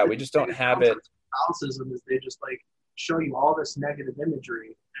important. Yeah, we just don't have it. Catholicism is they just like show you all this negative imagery.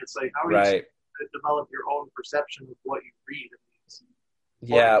 And it's like, how are you supposed to develop your own perception of what you read in these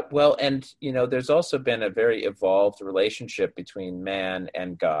Yeah, well, and there's also been a very evolved relationship between man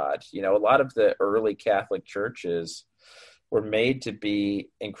and God. A lot of the early Catholic churches were made to be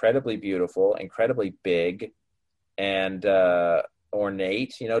incredibly beautiful, incredibly big, and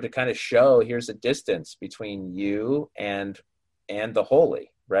ornate, to kind of show here's a distance between you and the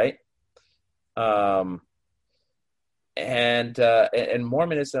holy, right? And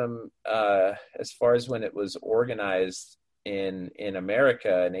Mormonism, as far as when it was organized in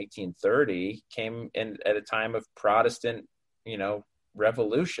America in 1830, came in at a time of Protestant,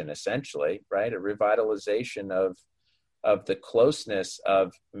 revolution, essentially, right? A revitalization of the closeness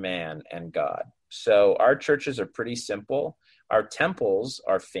of man and God. So our churches are pretty simple. Our temples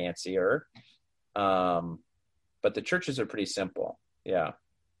are fancier, but the churches are pretty simple. Yeah.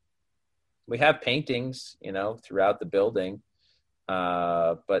 We have paintings, throughout the building,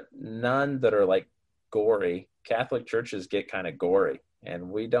 but none that are like gory. Catholic churches get kind of gory,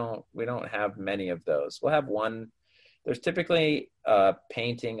 and we don't have many of those. We'll have one. There's typically a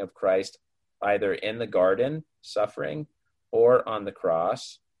painting of Christ either in the garden suffering or on the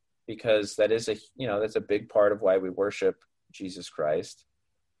cross, because that is that's a big part of why we worship Jesus Christ.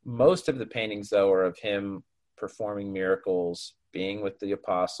 Most of the paintings, though, are of him performing miracles, being with the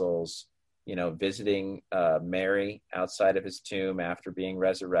apostles, visiting Mary outside of his tomb after being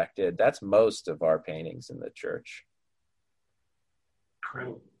resurrected. That's most of our paintings in the church.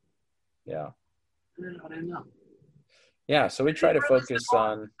 Incredible. Yeah. I didn't know. Yeah, so we try to focus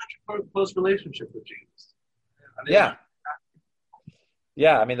on such a close relationship with Jesus. Yeah.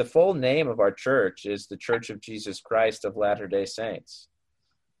 Yeah, I mean, the full name of our church is the Church of Jesus Christ of Latter-day Saints.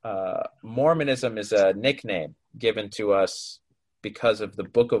 Mormonism is a nickname given to us because of the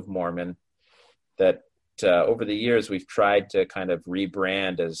Book of Mormon that over the years we've tried to kind of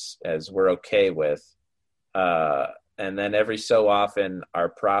rebrand as we're okay with. And then every so often our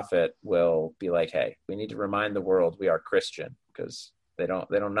prophet will be like, hey, we need to remind the world we are Christian, because they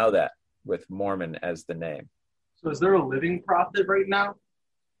don't know that with Mormon as the name. So is there a living prophet right now?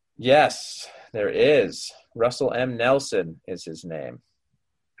 Yes, there is. Russell M. Nelson is his name.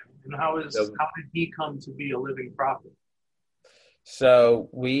 And how did he come to be a living prophet? So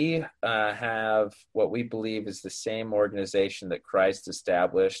we have what we believe is the same organization that Christ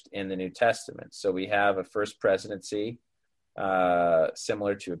established in the New Testament. So we have a first presidency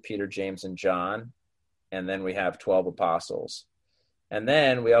similar to a Peter, James, and John, and then we have 12 apostles. And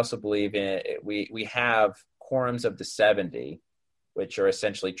then we also believe we have quorums of the 70, which are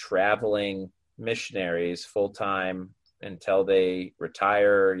essentially traveling missionaries full-time until they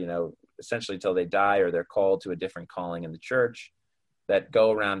retire, essentially until they die or they're called to a different calling in the church, that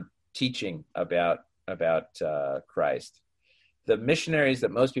go around teaching about Christ. The missionaries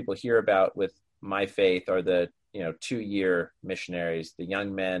that most people hear about with my faith are the 2-year missionaries, the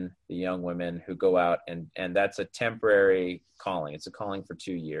young men, the young women who go out, and that's a temporary calling. It's a calling for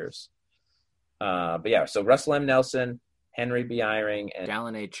 2 years. But yeah, so Russell M. Nelson, Henry B. Eyring, and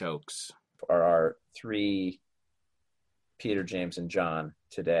Dallin A. Chokes are our 3 Peter, James, and John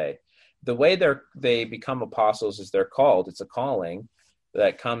today. The way they become apostles is they're called. It's a calling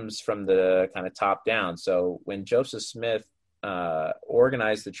that comes from the kind of top down. So when Joseph Smith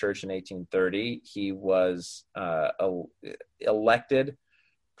organized the church in 1830, he was elected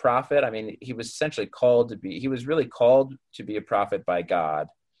prophet. I mean, he was essentially he was really called to be a prophet by God.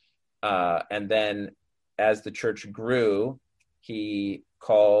 And then as the church grew, he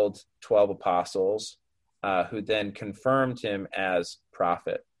called 12 apostles who then confirmed him as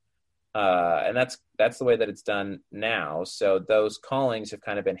prophet. And that's the way that it's done now. So those callings have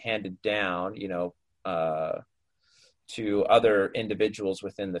kind of been handed down, to other individuals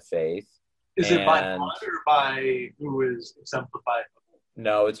within the faith. Is it by blood or by who is exemplified?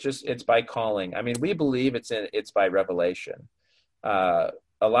 No, it's by calling. I mean, we believe it's by revelation. A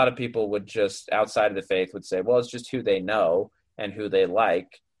lot of people would just, outside of the faith, would say, well, it's just who they know and who they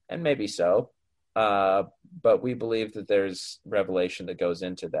like, and maybe so. But we believe that there's revelation that goes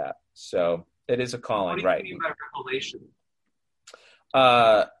into that. So it is a calling, right? What do you mean by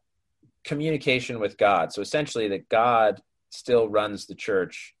revelation? Communication with God. So essentially that God still runs the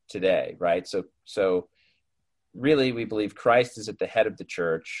church today, right? So really we believe Christ is at the head of the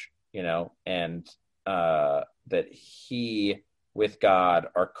church, and that he with God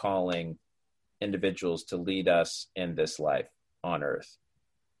are calling individuals to lead us in this life on earth.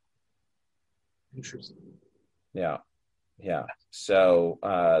 Interesting. Yeah. So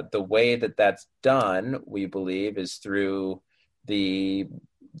the way that that's done, we believe, is through the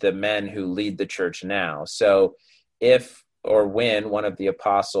men who lead the church now. So if or when one of the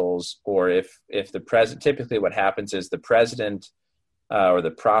apostles, or if the president, typically what happens is the president or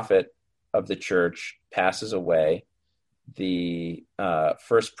the prophet of the church passes away. The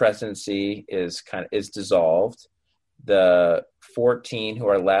first presidency is dissolved. The 14 who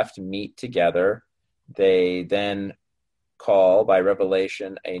are left meet together. They then call by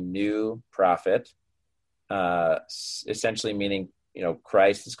revelation a new prophet, essentially meaning,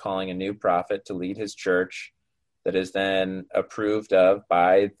 Christ is calling a new prophet to lead his church, that is then approved of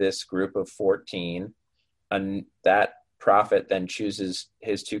by this group of 14. And that prophet then chooses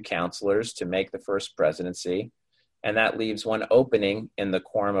his 2 counselors to make the first presidency. And that leaves one opening in the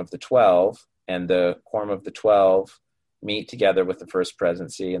Quorum of the 12. And the Quorum of the 12 meet together with the first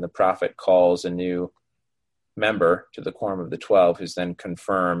presidency. And the prophet calls a new member to the Quorum of the 12, who's then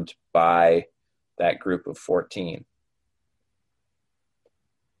confirmed by that group of 14.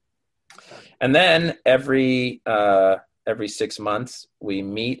 And then every 6 months we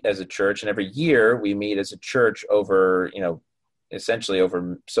meet as a church, and every year we meet as a church over, essentially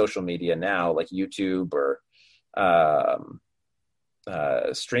over social media now, like YouTube or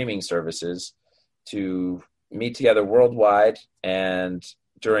streaming services, to meet together worldwide. And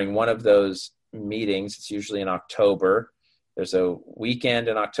during one of those meetings, it's usually in October. There's a weekend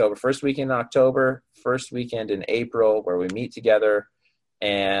in October, first weekend in October, first weekend in April, where we meet together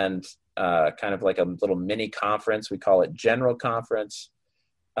and kind of like a little mini conference. We call it General Conference.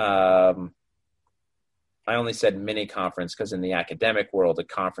 I only said mini conference because in the academic world, a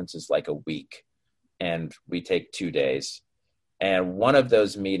conference is like a week, and we take 2 days. And one of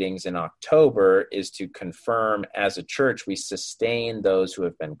those meetings in October is to confirm as a church we sustain those who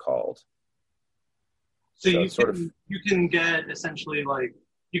have been called. So you can get essentially, like,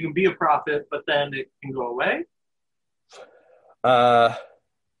 you can be a prophet, but then it can go away?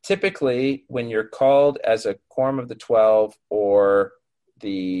 Typically, when you're called as a Quorum of the 12 or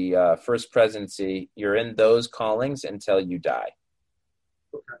the first presidency, you're in those callings until you die.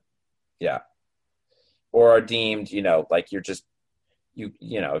 Okay. Yeah. Or are deemed, like you're just,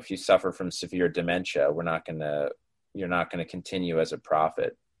 if you suffer from severe dementia, you're not going to continue as a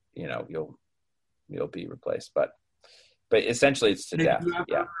prophet. You'll be replaced, but essentially it's to death.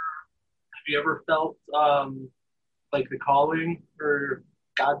 Have you ever felt like the calling or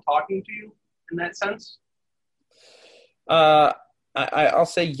God talking to you in that sense? I'll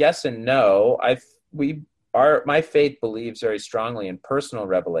say yes and no. My faith believes very strongly in personal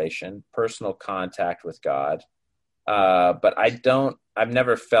revelation, personal contact with God. But I've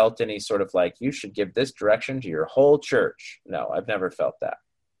never felt any sort of like, you should give this direction to your whole church. No, I've never felt that.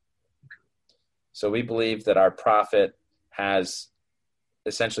 So we believe that our prophet has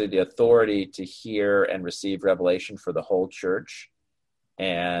essentially the authority to hear and receive revelation for the whole church.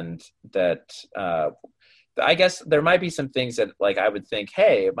 And that, I guess there might be some things that, like, I would think,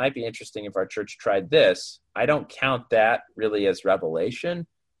 hey, it might be interesting if our church tried this. I don't count that really as revelation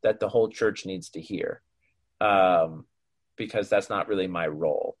that the whole church needs to hear, because that's not really my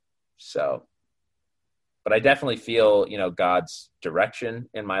role. So, but I definitely feel, God's direction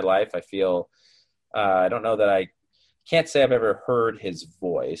in my life. I feel, I don't know that I can't say I've ever heard his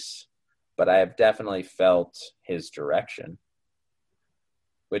voice, but I have definitely felt his direction,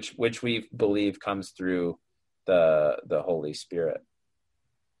 which we believe comes through the Holy Spirit.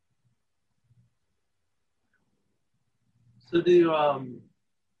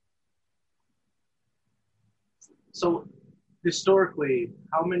 So historically,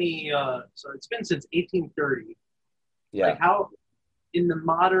 how many? So it's been since 1830. Yeah. Like, how in the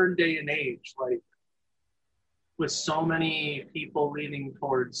modern day and age, like, with so many people leaning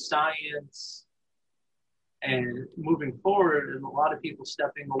towards science and moving forward, and a lot of people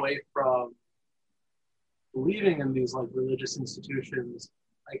stepping away from believing in these, like, religious institutions,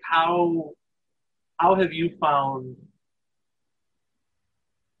 like, how have you found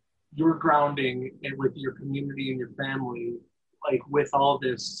your grounding with your community and your family, like, with all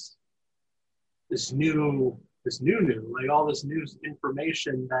this new, like, all this new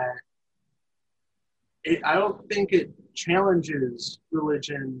information that I don't think it challenges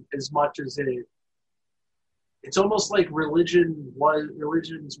religion as much as it's almost like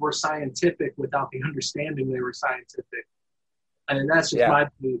religions were scientific without the understanding they were scientific. And that's just my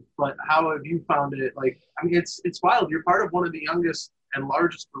belief. But how have you found it? Like, I mean, it's wild. You're part of one of the youngest and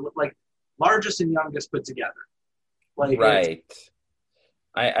largest and youngest put together. Like, right.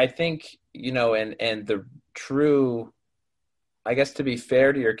 I think, and the true, I guess, to be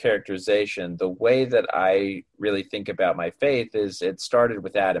fair to your characterization, the way that I really think about my faith is it started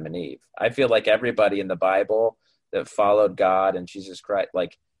with Adam and Eve. I feel like everybody in the Bible that followed God and Jesus Christ,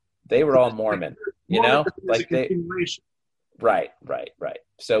 like, they were all Mormon, like they, right.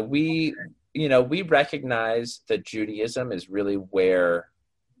 So we we recognize that Judaism is really where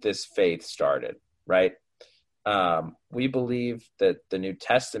this faith started, right? We believe that the New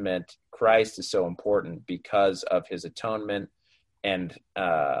Testament, Christ is so important because of his atonement and,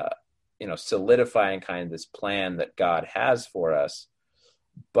 solidifying kind of this plan that God has for us.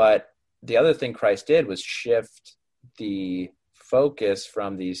 But the other thing Christ did was shift the focus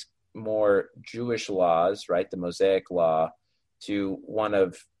from these more Jewish laws, right, the Mosaic law, to one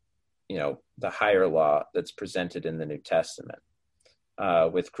of, the higher law that's presented in the New Testament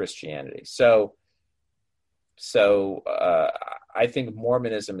with Christianity. So I think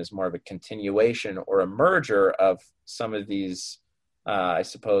Mormonism is more of a continuation or a merger of some of these, I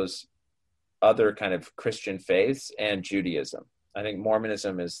suppose, other kind of Christian faiths and Judaism. I think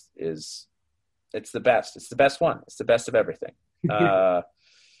Mormonism is it's the best. It's the best one. It's the best of everything. It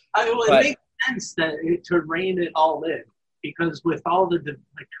makes sense to rein it all in, because with all the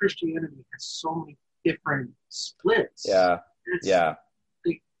Christianity has so many different splits. Yeah.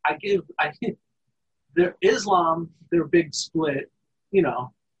 I give their Islam, their big split,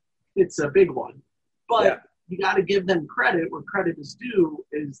 it's a big one. But you got to give them credit where credit is due,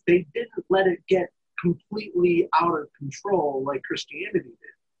 is they didn't let it get completely out of control like Christianity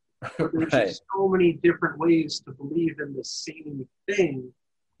did. There's just so many different ways to believe in the same thing.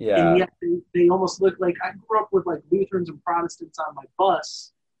 Yeah. And yet they almost look like, I grew up with Lutherans and Protestants on my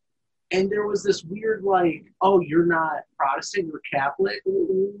bus. And there was this weird oh, you're not Protestant, you're Catholic.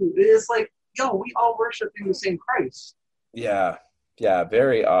 It's like, yo, we all worship in the same Christ. Yeah. Yeah.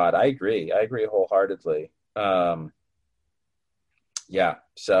 Very odd. I agree wholeheartedly.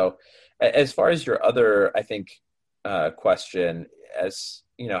 So as far as your other, I think, question, as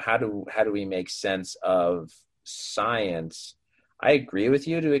how do we make sense of science? I agree with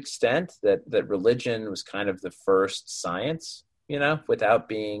you to an extent that religion was kind of the first science, without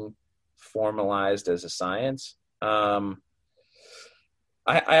being formalized as a science. I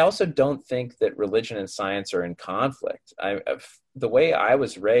also don't think that religion and science are in conflict. The way I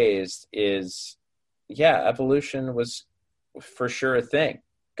was raised is, evolution was for sure a thing.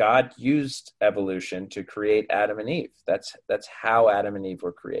 God used evolution to create Adam and Eve. That's how Adam and Eve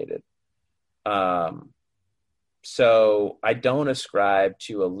were created. So I don't ascribe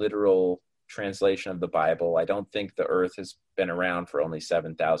to a literal translation of the Bible. I don't think the earth has been around for only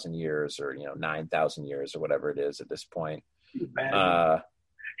 7,000 years or 9,000 years or whatever it is at this point.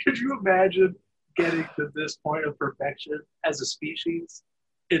 Could you imagine getting to this point of perfection as a species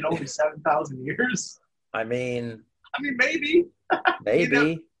in only 7,000 years? I mean, maybe.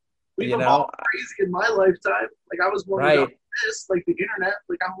 Maybe. We've evolved crazy in my lifetime. I was wondering about this, the internet.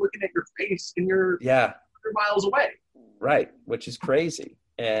 I'm looking at your face and you're 100 miles away. Right, which is crazy.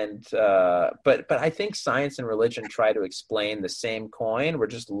 And but I think science and religion try to explain the same coin. We're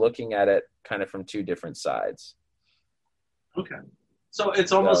just looking at it kind of from two different sides. Okay. So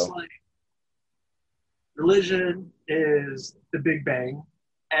it's almost like religion is the Big Bang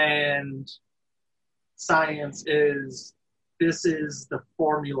and science is the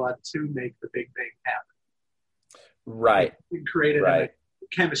formula to make the Big Bang happen. Right. We created in a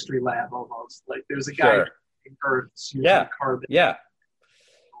chemistry lab almost. There's a guy in Earth's using carbon. Yeah.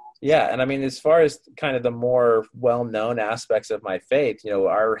 And I mean, as far as kind of the more well-known aspects of my faith,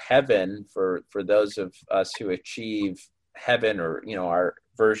 our heaven, for those of us who achieve heaven or, our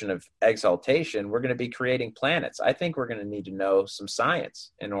version of exaltation, we're going to be creating planets. I think we're going to need to know some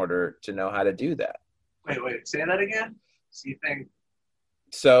science in order to know how to do that. Wait, say that again? So you think?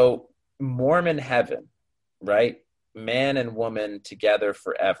 So Mormon heaven, right? Man and woman together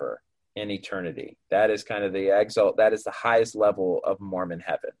forever in eternity. That is kind of that is the highest level of Mormon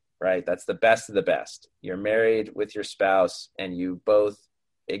heaven, right? That's the best of the best. You're married with your spouse and you both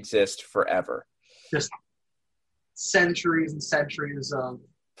exist forever. Just centuries and centuries of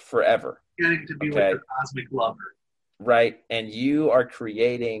forever. Getting to be with your cosmic lover. Right. And you are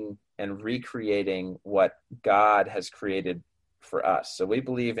creating and recreating what God has created for us. So we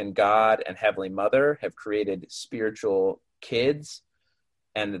believe in God and Heavenly Mother have created spiritual kids,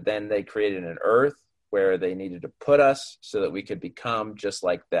 and then they created an earth where they needed to put us so that we could become just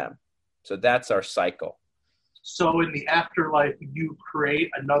like them. So that's our cycle. So in the afterlife, you create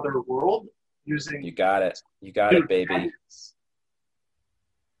another world using... You got it. You got it, baby.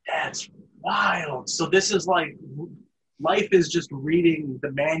 That's wild. So this is life is just reading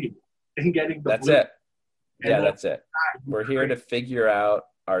the manual and getting the That's blue. It. Yeah, that's it. We're here to figure out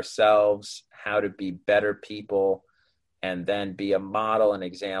ourselves, how to be better people, and then be a model and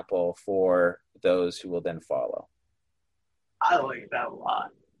example for those who will then follow. I like that a lot.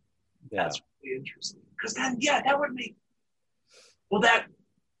 Yeah. That's really interesting. Because then, that would make... Well, that...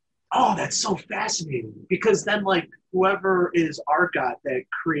 oh, that's so fascinating. Because then, like, whoever is our God that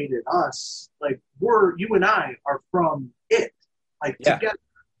created us, like, you and I are from it, like, together.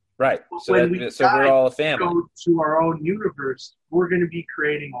 Right. But So when we we're all a family. go to our own universe, we're going to be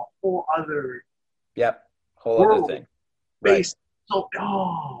creating a whole other whole other thing. Right. So,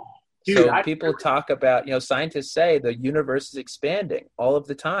 dude, so people talk about, scientists say the universe is expanding all of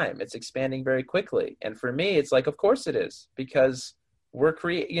the time. It's expanding very quickly. And for me, it's like, of course it is, because we're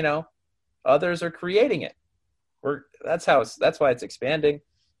others are creating it. That's why it's expanding.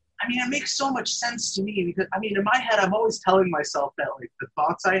 I mean, it makes so much sense to me because, I mean, in my head, I'm always telling myself that, like, the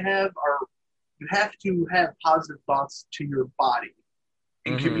thoughts I have you have to have positive thoughts to your body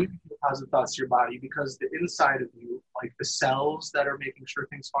and communicate positive thoughts to your body, because the inside of you, like the cells that are making sure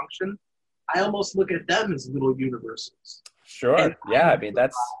things function, I almost look at them as little universes. Sure. I mean,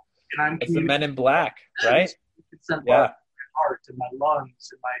 it's the Men in Black, right? Send love to my heart and my lungs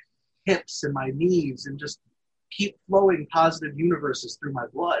and my hips and my knees, and just keep flowing positive universes through my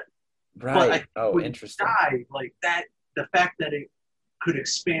blood. Right. Interesting. Die, like that, the fact that it could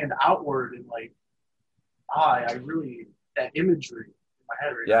expand outward, and like, I really, that imagery in my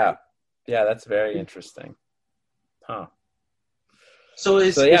head right now. Yeah, that's very interesting. Huh. So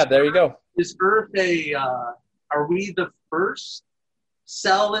there you go. Is Earth are we the first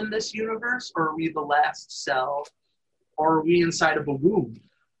cell in this universe, or are we the last cell, or are we inside of a womb?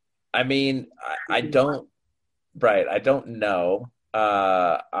 I mean, I don't know.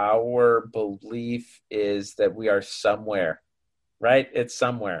 Our belief is that we are somewhere, right? It's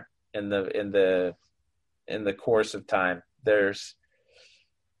somewhere in the course of time.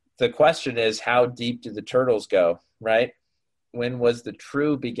 The question is, how deep do the turtles go, right? When was the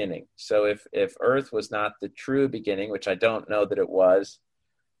true beginning? So if Earth was not the true beginning, which I don't know that it was,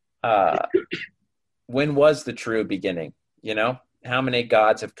 when was the true beginning? How many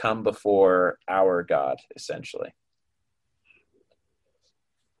gods have come before our God, essentially?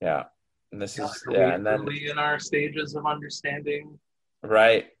 Yeah. And this is, and then early in our stages of understanding.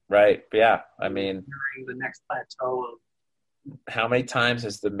 Right. Yeah. I mean, during the next plateau of, how many times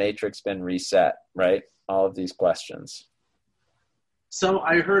has the Matrix been reset, right? All of these questions. So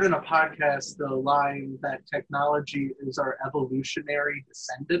I heard in a podcast the line that technology is our evolutionary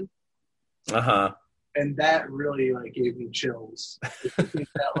descendant. And that really, like, gave me chills.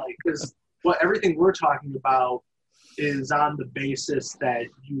 Because everything we're talking about is on the basis that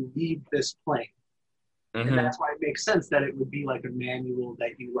you leave this plane. And that's why it makes sense that it would be like a manual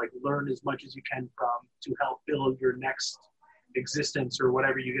that you, like, learn as much as you can from to help build your next existence or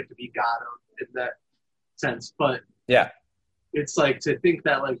whatever you get to be God of, in that sense. But it's like to think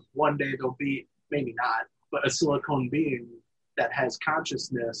that, like, one day there'll be, maybe not, but a silicone being that has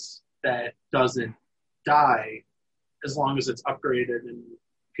consciousness that doesn't die as long as it's upgraded and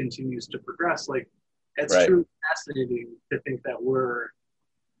continues to progress. Like, it's truly fascinating to think that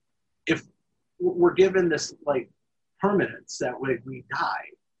if we're given this, like, permanence that we die,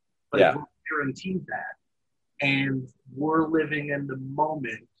 but we're guaranteed that, and we're living in the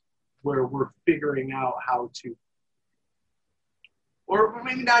moment where we're figuring out how to, or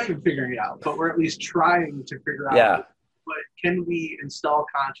maybe not even figuring it out, but we're at least trying to figure out, but can we install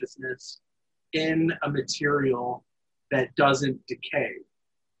consciousness in a material that doesn't decay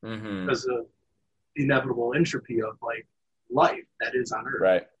because of the inevitable entropy of, like, life that is on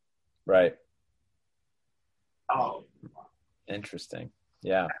Earth. Right. Oh, interesting.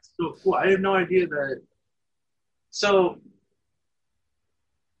 Yeah, that's so cool. I had no idea that. So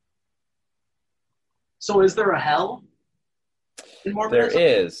is there a hell in Mormonism?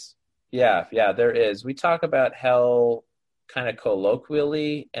 There is. Yeah, there is. We talk about hell kind of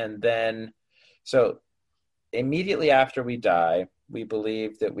colloquially, and then so immediately after we die, we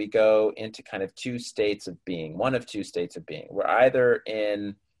believe that we go into kind of two states of being, one of two states of being. We're either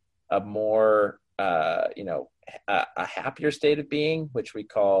in a more, a happier state of being, which we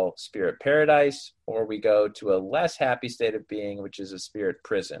call spirit paradise, or we go to a less happy state of being, which is a spirit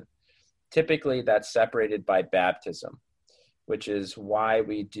prison. Typically, that's separated by baptism, which is why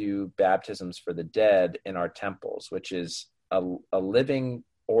we do baptisms for the dead in our temples, which is a living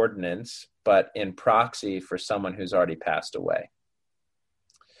ordinance, but in proxy for someone who's already passed away.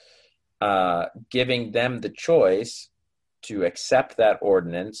 Giving them the choice to accept that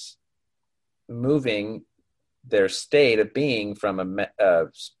ordinance, moving their state of being from a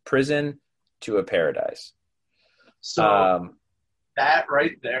prison to a paradise. So that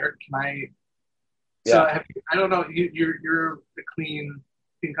right there, can I? So I don't know. You're the clean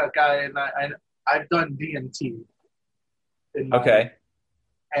cut guy, and I've done DMT.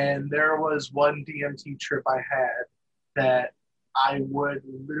 And there was one DMT trip I had that I would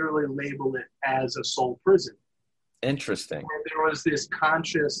literally label it as a soul prison. Interesting. Where there was this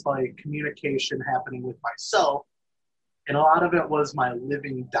conscious like communication happening with myself, and a lot of it was my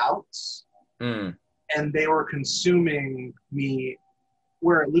living doubts, and they were consuming me.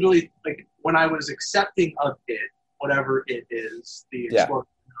 Where it literally, like when I was accepting of it, whatever it is, the explosion of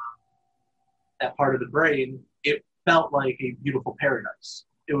that part of the brain, it felt like a beautiful paradise.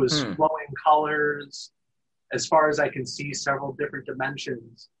 It was flowing colors, as far as I can see, several different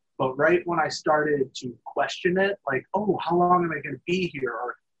dimensions. But right when I started to question it, like, oh, how long am I going to be here?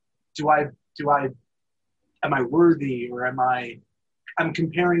 Or am I worthy? Or I'm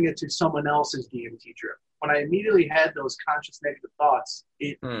comparing it to someone else's DMT trip. When I immediately had those conscious negative thoughts,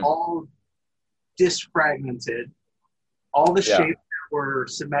 it all disfragmented. All the shapes that were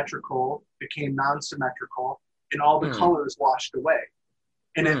symmetrical became non-symmetrical, and all the colors washed away.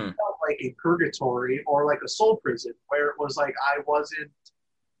 And it felt like a purgatory or like a soul prison, where it was like I wasn't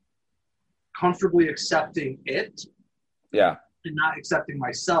comfortably accepting it and not accepting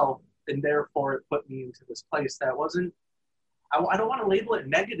myself, and therefore it put me into this place that wasn't, I don't want to label it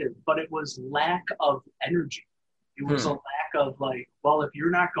negative, but it was lack of energy. It was a lack of like, well, if you're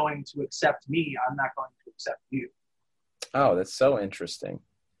not going to accept me, I'm not going to accept you. Oh, that's so interesting.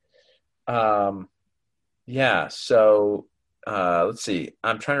 So let's see.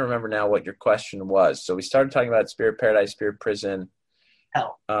 I'm trying to remember now what your question was. So we started talking about spirit paradise, spirit prison.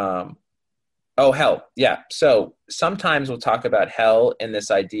 Hell. Hell. Yeah. So sometimes we'll talk about hell in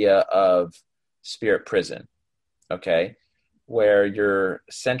this idea of spirit prison, okay, where you're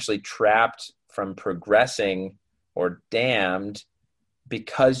essentially trapped from progressing or damned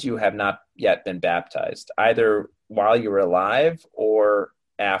because you have not yet been baptized, either while you were alive or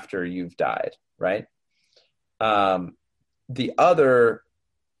after you've died, right? The other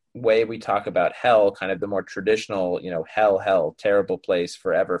way we talk about hell, kind of the more traditional, hell, terrible place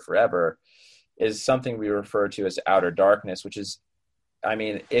forever, is something we refer to as outer darkness, which is,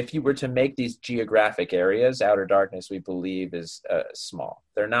 if you were to make these geographic areas, outer darkness, we believe is small.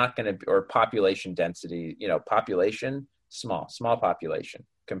 They're not going to be, or population density, population, small population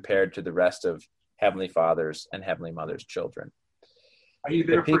compared to the rest of Heavenly Father's and Heavenly Mother's children. Are you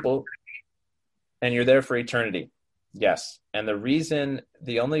there and you're there for eternity. Yes. And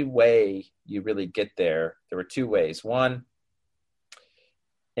the only way you really get there were two ways. One,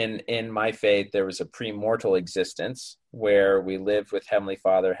 in my faith, there was a premortal existence where we lived with Heavenly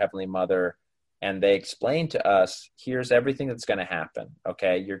Father, Heavenly Mother, and they explained to us, here's everything that's going to happen.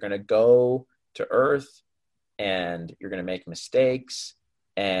 Okay. You're going to go to earth and you're going to make mistakes,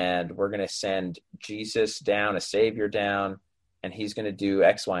 and we're going to send Jesus down, a savior down, and he's going to do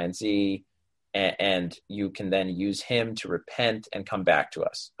X, Y, and Z. And you can then use him to repent and come back to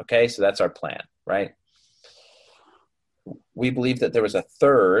us. Okay, so that's our plan, right? We believe that there was a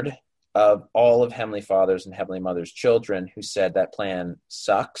third of all of Heavenly Father's and Heavenly Mother's children who said that plan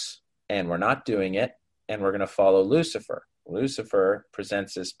sucks and we're not doing it, and we're going to follow Lucifer. Lucifer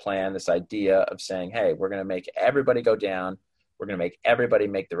presents this plan, this idea of saying, hey, we're going to make everybody go down. We're going to make everybody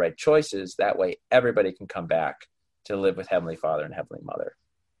make the right choices. That way everybody can come back to live with Heavenly Father and Heavenly Mother.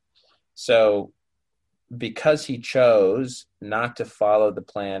 So because he chose not to follow the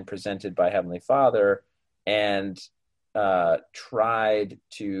plan presented by Heavenly Father and tried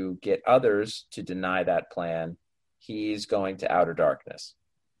to get others to deny that plan, he's going to outer darkness.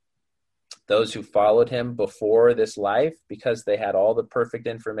 Those who followed him before this life, because they had all the perfect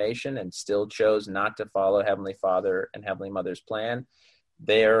information and still chose not to follow Heavenly Father and Heavenly Mother's plan,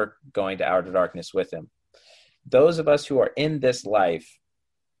 they're going to outer darkness with him. Those of us who are in this life,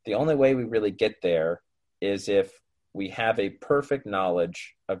 the only way we really get there is if we have a perfect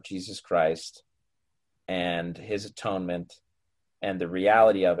knowledge of Jesus Christ and his atonement and the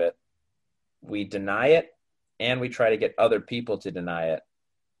reality of it. We deny it and we try to get other people to deny it.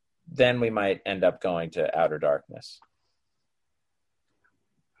 Then we might end up going to outer darkness.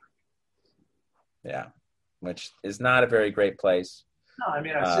 Yeah, which is not a very great place. No, I said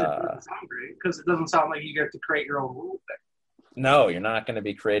it doesn't sound great because it doesn't sound like you get to create your own world there. No, you're not going to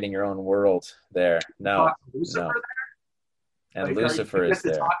be creating your own world there. No. Lucifer no. There? And Lucifer is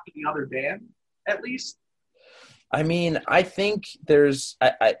there. To talk to the other Dan, at least? I think there's,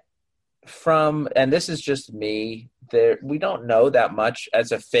 and this is just me, we don't know that much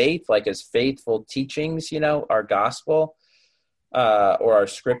as a faith, like as faithful teachings, our gospel or our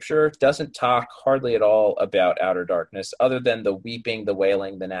scripture doesn't talk hardly at all about outer darkness other than the weeping, the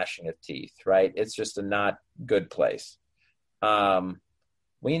wailing, the gnashing of teeth, right? It's just a not good place.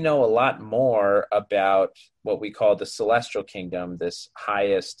 We know a lot more about what we call the celestial kingdom, this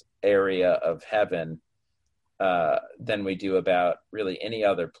highest area of heaven, than we do about really any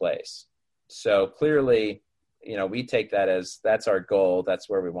other place. So clearly, we take that as that's our goal. That's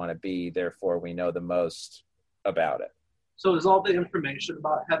where we want to be. Therefore, we know the most about it. So is all the information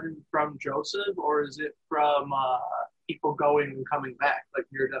about heaven from Joseph, or is it from people going and coming back, like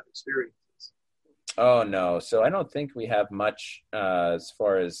near-death experiences? Oh, no. So I don't think we have much as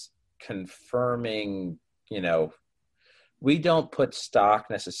far as confirming, we don't put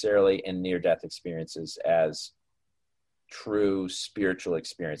stock necessarily in near-death experiences as true spiritual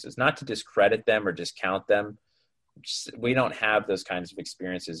experiences, not to discredit them or discount them. We don't have those kinds of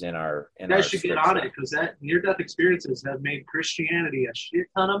experiences in our you guys should get on it, because that near-death experiences have made Christianity a shit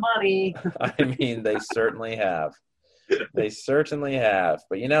ton of money. I mean, they certainly have. They certainly have.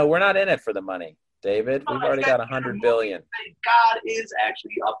 But we're not in it for the money, David. We've already got 100 billion. God is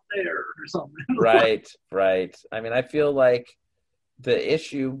actually up there or something. Right. I mean, I feel like the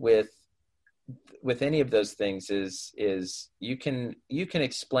issue with any of those things is you can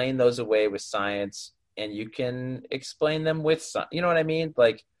explain those away with science, and you can explain them with some, you know what I mean?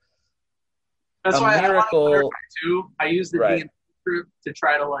 Like, that's a why miracle. I use the DMT group to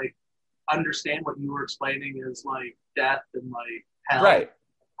try to understand what you were explaining is death and hell. Right.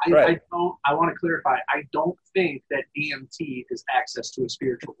 I want to clarify. I don't think that DMT is access to a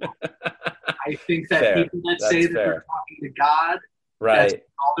spiritual world. I think that people that say that they're talking to God, that's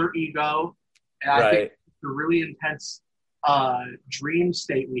all their ego. And I think the really intense dream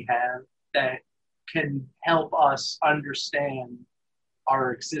state we have that can help us understand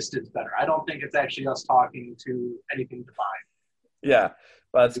our existence better. I don't think it's actually us talking to anything divine. Yeah,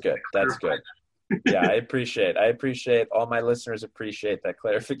 well, that's good. That's good. Yeah, I appreciate all my listeners appreciate that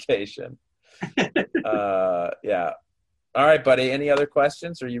clarification. Yeah. All right, buddy. Any other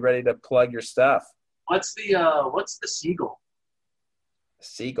questions? Are you ready to plug your stuff? What's the seagull?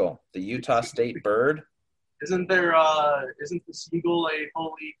 Seagull, the Utah state bird. Isn't the seagull a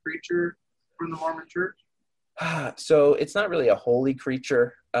holy creature from the Mormon Church? So it's not really a holy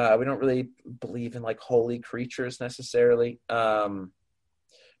creature. We don't really believe in holy creatures necessarily.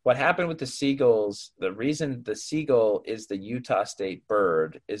 What happened with the seagulls, the reason the seagull is the Utah state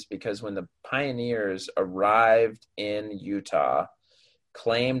bird is because when the pioneers arrived in Utah,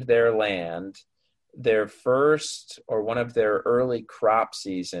 claimed their land, their first or one of their early crop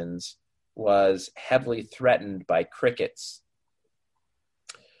seasons was heavily threatened by crickets.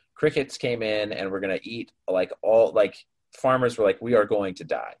 Crickets came in and were going to eat farmers were we are going to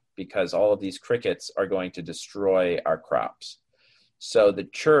die because all of these crickets are going to destroy our crops. So the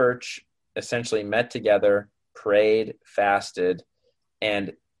church essentially met together, prayed, fasted,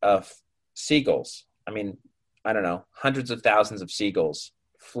 and seagulls, I mean, I don't know, hundreds of thousands of seagulls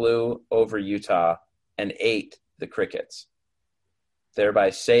flew over Utah and ate the crickets,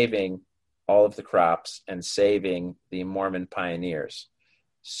 thereby saving all of the crops and saving the Mormon pioneers.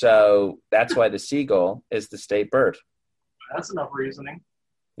 So that's why the seagull is the state bird. That's enough reasoning.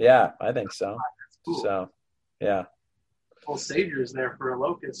 Yeah, I think so. That's cool. So, yeah. Well, savior's there for a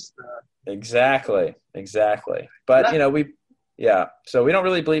locust. Exactly. But, so we don't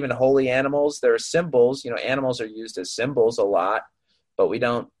really believe in holy animals. There are symbols, animals are used as symbols a lot, but we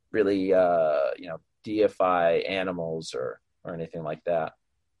don't really, deify animals or anything like that.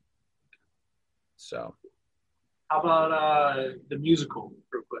 So. How about the musical,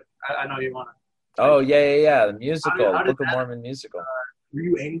 real quick? I know you want to. Oh, yeah. The musical, Book of Mormon musical. Were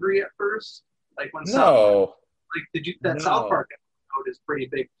you angry at first? When no. South Park episode is pretty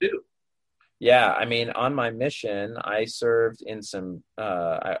big, too. Yeah, I mean, on my mission, I served in some,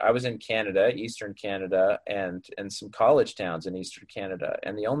 I was in Canada, Eastern Canada, and some college towns in Eastern Canada.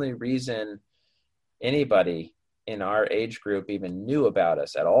 And the only reason anybody in our age group even knew about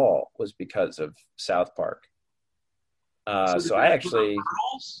us at all was because of South Park. So I actually...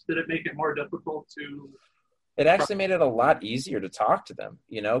 Did it make it more difficult to... It actually made it a lot easier to talk to them,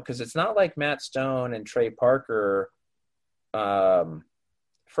 because it's not like Matt Stone and Trey Parker.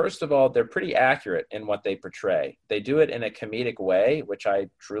 First of all, they're pretty accurate in what they portray. They do it in a comedic way, which I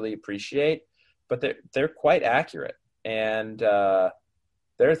truly appreciate, but they're quite accurate. And there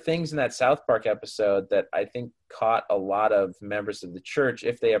are things in that South Park episode that I think caught a lot of members of the church,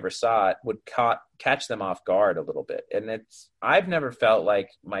 if they ever saw it, would catch them off guard a little bit. And I've never felt like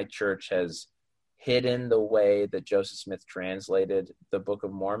my church has hidden the way that Joseph Smith translated the Book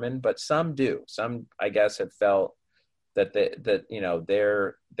of Mormon, but some do. Some, I guess, have felt that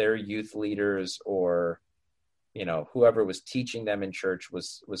their youth leaders or whoever was teaching them in church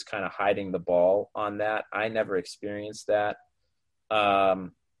was kind of hiding the ball on that. I never experienced that,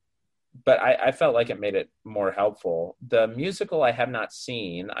 but I felt like it made it more helpful. The musical I have not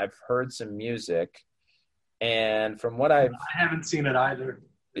seen. I've heard some music. And from what I haven't seen it either.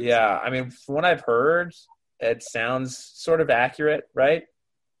 Yeah, I mean, from what I've heard, it sounds sort of accurate, right?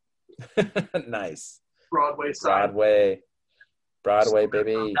 Nice. Broadway side. Broadway,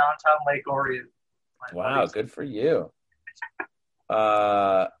 baby. Downtown Lake Orion. Wow, good for you.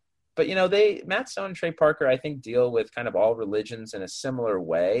 But you know, Matt Stone and Trey Parker, I think, deal with kind of all religions in a similar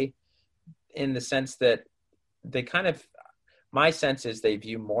way, in the sense that they kind of, my sense is they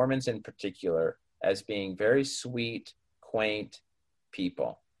view Mormons in particular as being very sweet, quaint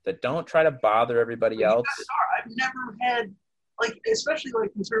people that don't try to bother everybody else. I've never had, like, especially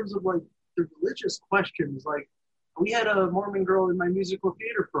like in terms of like the religious questions. Like, we had a Mormon girl in my musical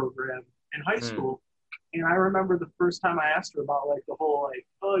theater program in high school. And I remember the first time I asked her about like the whole like,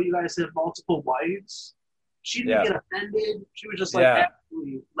 oh, you guys have multiple wives. She didn't get offended. She was just like,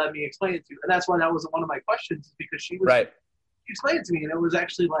 absolutely, let me explain it to you. And that's why that was one of my questions, because she she explained it to me, and it was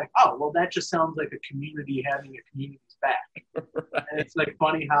actually like, oh, well, that just sounds like a community having a community's back. Right. And it's like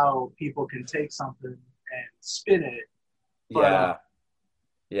funny how people can take something and spin it. But,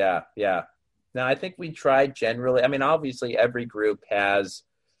 yeah. Now, I think we try generally. I mean, obviously, every group has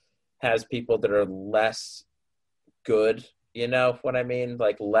people that are less good. You know what I mean?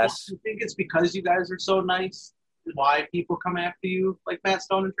 Like less. I think it's because you guys are so nice. Why people come after you, like Matt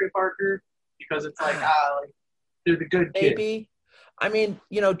Stone and Trey Parker? Because it's like, like they're the good kids. Maybe. I mean,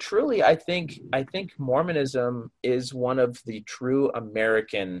 you know, truly, I think Mormonism is one of the true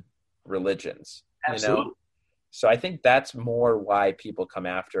American religions. Absolutely. You know? So I think that's more why people come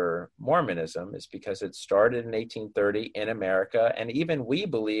after Mormonism, is because it started in 1830 in America, and even we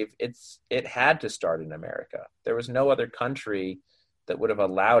believe it had to start in America. There was no other country that would have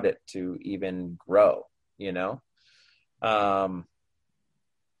allowed it to even grow, you know?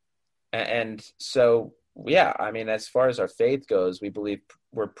 And so, yeah, I mean, as far as our faith goes, we believe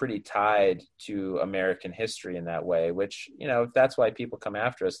we're pretty tied to American history in that way, which, you know, if that's why people come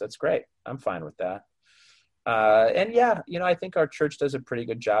after us, that's great. I'm fine with that. And yeah, you know, I think our church does a pretty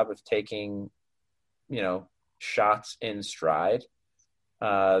good job of taking, you know, shots in stride.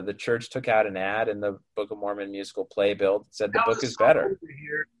 The church took out an ad in the Book of Mormon musical playbill that said the book is better.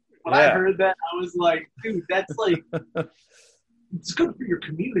 When I heard that, I was like, dude, that's like, it's good for your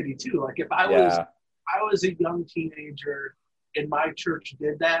community too. Like if I was a young teenager and my church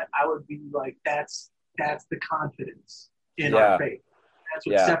did that, I would be like, that's the confidence in our faith. That's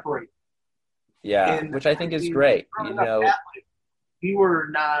what separates. Yeah, and which I think is great. You know, we were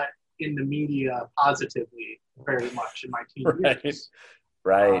not in the media positively very much in my teen years.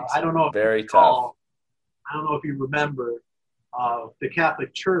 Right. I don't know if very tough. I don't know if you remember the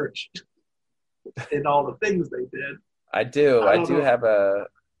Catholic Church and all the things they did. I do. I do have a,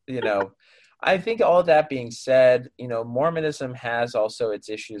 you know, I think all that being said, you know, Mormonism has also its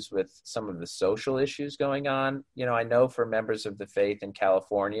issues with some of the social issues going on. You know, I know for members of the faith in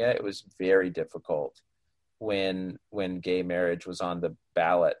California, it was very difficult when gay marriage was on the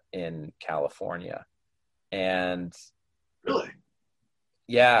ballot in California. And really?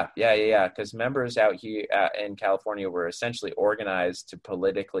 Yeah. Because members out here in California were essentially organized to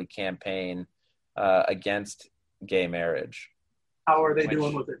politically campaign against gay marriage. How are they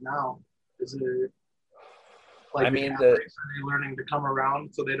doing with it now? Is it like, are they learning to come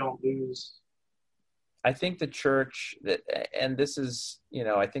around so they don't lose? I think the church and this is, you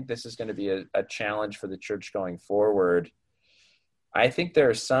know, I think this is going to be a challenge for the church going forward. I think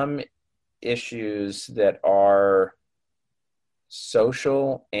there are some issues that are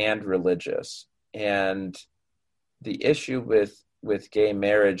social and religious, and the issue with gay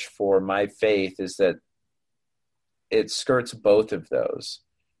marriage for my faith is that it skirts both of those.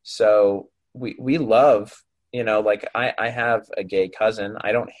 So we love, you know, like I have a gay cousin.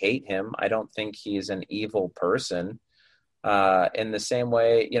 I don't hate him. I don't think he's an evil person. In the same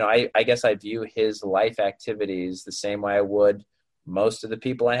way, you know, I guess I view his life activities the same way I would most of the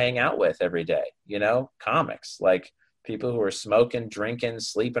people I hang out with every day, you know, comics, like people who are smoking, drinking,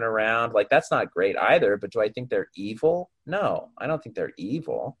 sleeping around. Like, that's not great either, but do I think they're evil? No, I don't think they're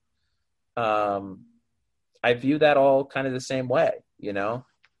evil. I view that all kind of the same way, you know?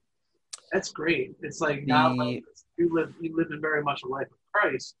 That's great. It's like not like you live in very much a life of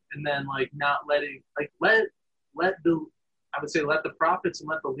Christ, and then like not letting like let the prophets and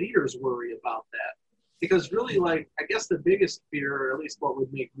let the leaders worry about that. Because really, like, I guess the biggest fear, or at least what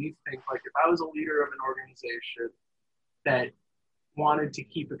would make me think, like if I was a leader of an organization that wanted to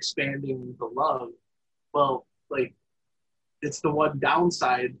keep expanding the love, well, like it's the one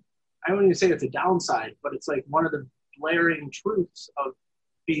downside. I don't even say it's a downside, but it's like one of the blaring truths of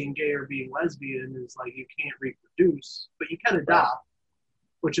being gay or being lesbian is like you can't reproduce, but you can adopt,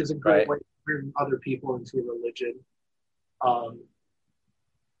 which is a good way to bring other people into a religion.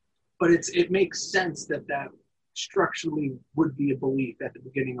 But it makes sense that structurally would be a belief at the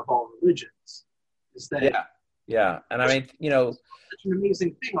beginning of all religions. Is that yeah. And I mean, such an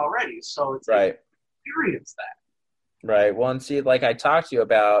amazing thing already. So it's right. Experience that. Right. Well, and see, like I talked to you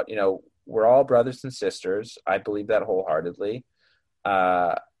about, we're all brothers and sisters. I believe that wholeheartedly.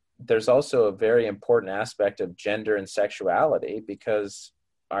 There's also a very important aspect of gender and sexuality, because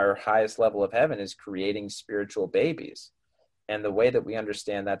our highest level of heaven is creating spiritual babies. And the way that we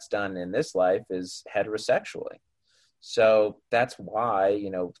understand that's done in this life is heterosexually. So that's why,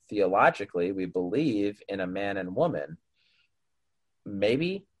 theologically, we believe in a man and woman.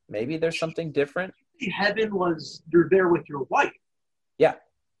 Maybe there's something different. Heaven was you're there with your wife. Yeah.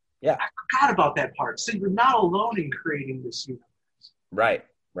 I forgot about that part. So you're not alone in creating this universe. Right.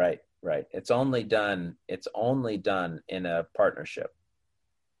 It's only done in a partnership.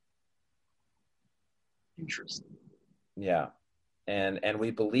 Interesting. Yeah. And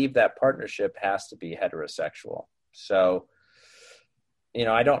we believe that partnership has to be heterosexual. So,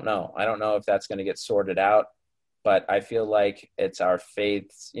 I don't know if that's going to get sorted out, but I feel like it's our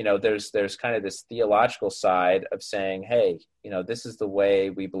faith. There's kind of this theological side of saying, hey, this is the way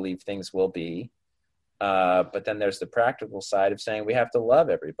we believe things will be. But then there's the practical side of saying we have to love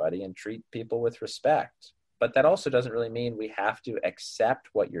everybody and treat people with respect. But that also doesn't really mean we have to accept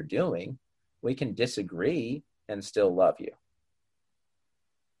what you're doing. We can disagree and still love you.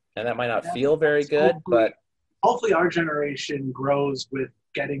 And that might not feel very good, but hopefully our generation grows with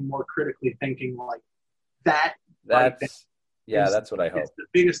getting more critically thinking like that. That's what I hope. It's the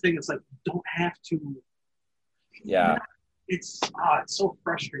biggest thing. It's like, you don't have to. Yeah. It's so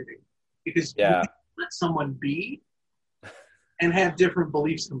frustrating because you let someone be and have different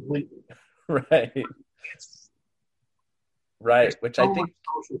beliefs completely. Right. Which I think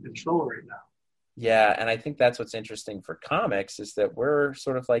social control right now. Yeah, and I think that's what's interesting for comics is that we're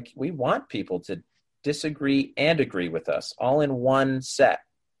sort of like, we want people to disagree and agree with us all in one set,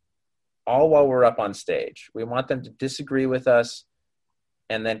 all while we're up on stage. We want them to disagree with us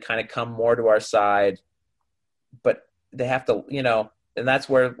and then kind of come more to our side, but they have to, and that's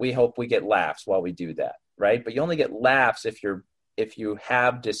where we hope we get laughs while we do that, right? But you only get laughs if you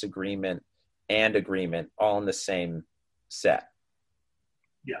have disagreement and agreement all in the same set.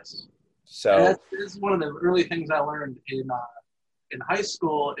 Yes. So this is one of the early things I learned in high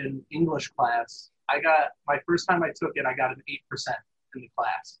school in English class. I got my first time I took it, I got an 8% in the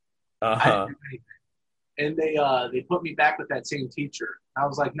class. Uh-huh. And they put me back with that same teacher. I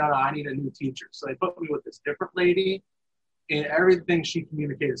was like, no, I need a new teacher. So they put me with this different lady, and everything she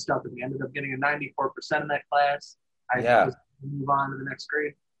communicated stuff. And we ended up getting a 94% in that class. I was move on to the next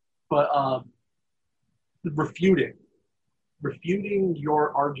grade, but refuting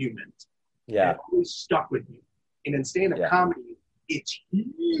your argument. Yeah. It always stuck with me. And in stand-up comedy, it's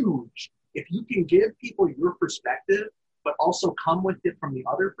huge. If you can give people your perspective, but also come with it from the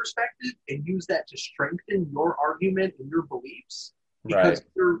other perspective and use that to strengthen your argument and your beliefs, because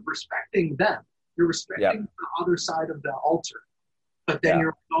you're respecting them. You're respecting the other side of the altar. But then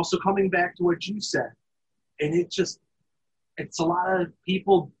you're also coming back to what you said. And it's a lot of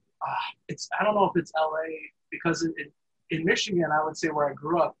people, I don't know if it's LA, because in Michigan, I would say where I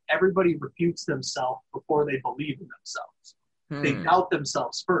grew up, everybody refutes themselves before they believe in themselves. They doubt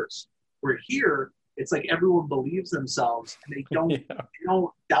themselves first. Where here, it's like everyone believes themselves and they don't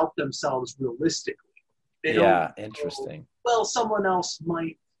doubt themselves realistically. They don't interesting. Well, someone else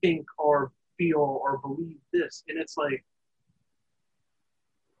might think or feel or believe this. And it's like,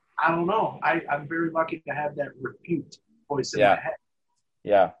 I don't know. I'm very lucky to have that refute voice in my head.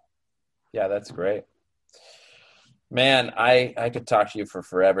 Yeah, that's great. Man, I could talk to you for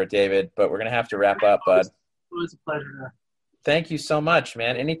forever, David, but we're going to have to wrap up, bud. It was a pleasure. Thank you so much,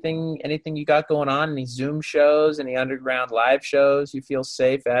 man. Anything you got going on? Any Zoom shows? Any underground live shows? You feel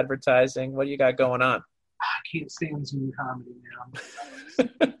safe advertising? What do you got going on? I can't stand Zoom comedy,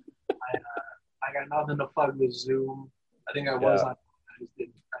 man. I got nothing to plug with Zoom. I think I was on. I just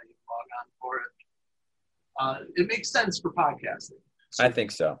didn't try to log on for it. It makes sense for podcasting. I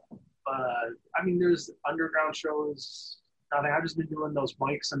think so. I mean, there's underground shows. I've just been doing those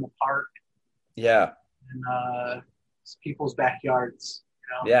mics in the park. Yeah. And people's backyards.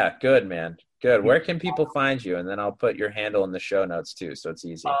 Yeah, good, man. Good. Where can people find you? And then I'll put your handle in the show notes too, so it's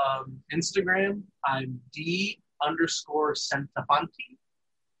easy. Instagram, I'm D_Centofanti.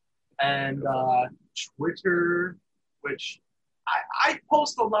 And Twitter, which I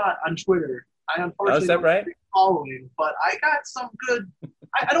post a lot on Twitter. I unfortunately don't keep following, but I got some good.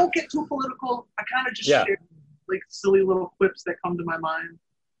 I don't get too political. I kind of just share like silly little quips that come to my mind.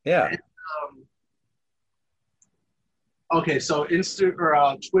 Yeah. And Okay, so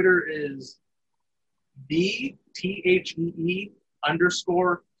Twitter is THEE_Funyon.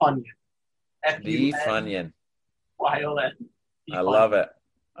 The Funyon. FUNYON. I love it.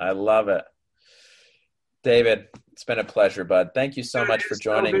 I love it. David, it's been a pleasure, bud. Thank you so much for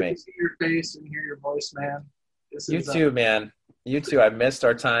joining me. To see your face and hear your voice, man. You too, man. You too. I missed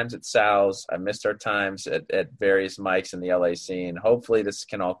our times at Sal's. I missed our times at various mics in the LA scene. Hopefully this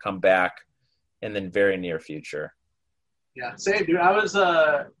can all come back in the very near future. Yeah, same, dude. I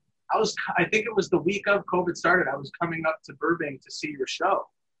think it was the week of COVID started. I was coming up to Burbank to see your show.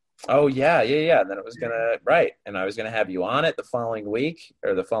 Oh, yeah. And then it was right. And I was going to have you on it the following week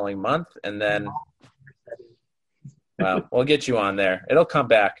or the following month. And then, well, we'll get you on there. It'll come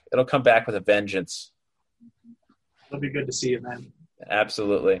back. It'll come back with a vengeance. It'll be good to see you, man.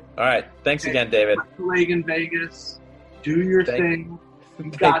 Absolutely. All right. Thanks again, David. Leg in Vegas. Do your thing.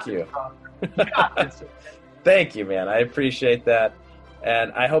 Thank you. Thank you, man. I appreciate that.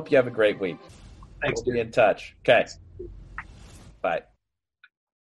 And I hope you have a great week. Thanks, We'll be in touch. Okay. Bye.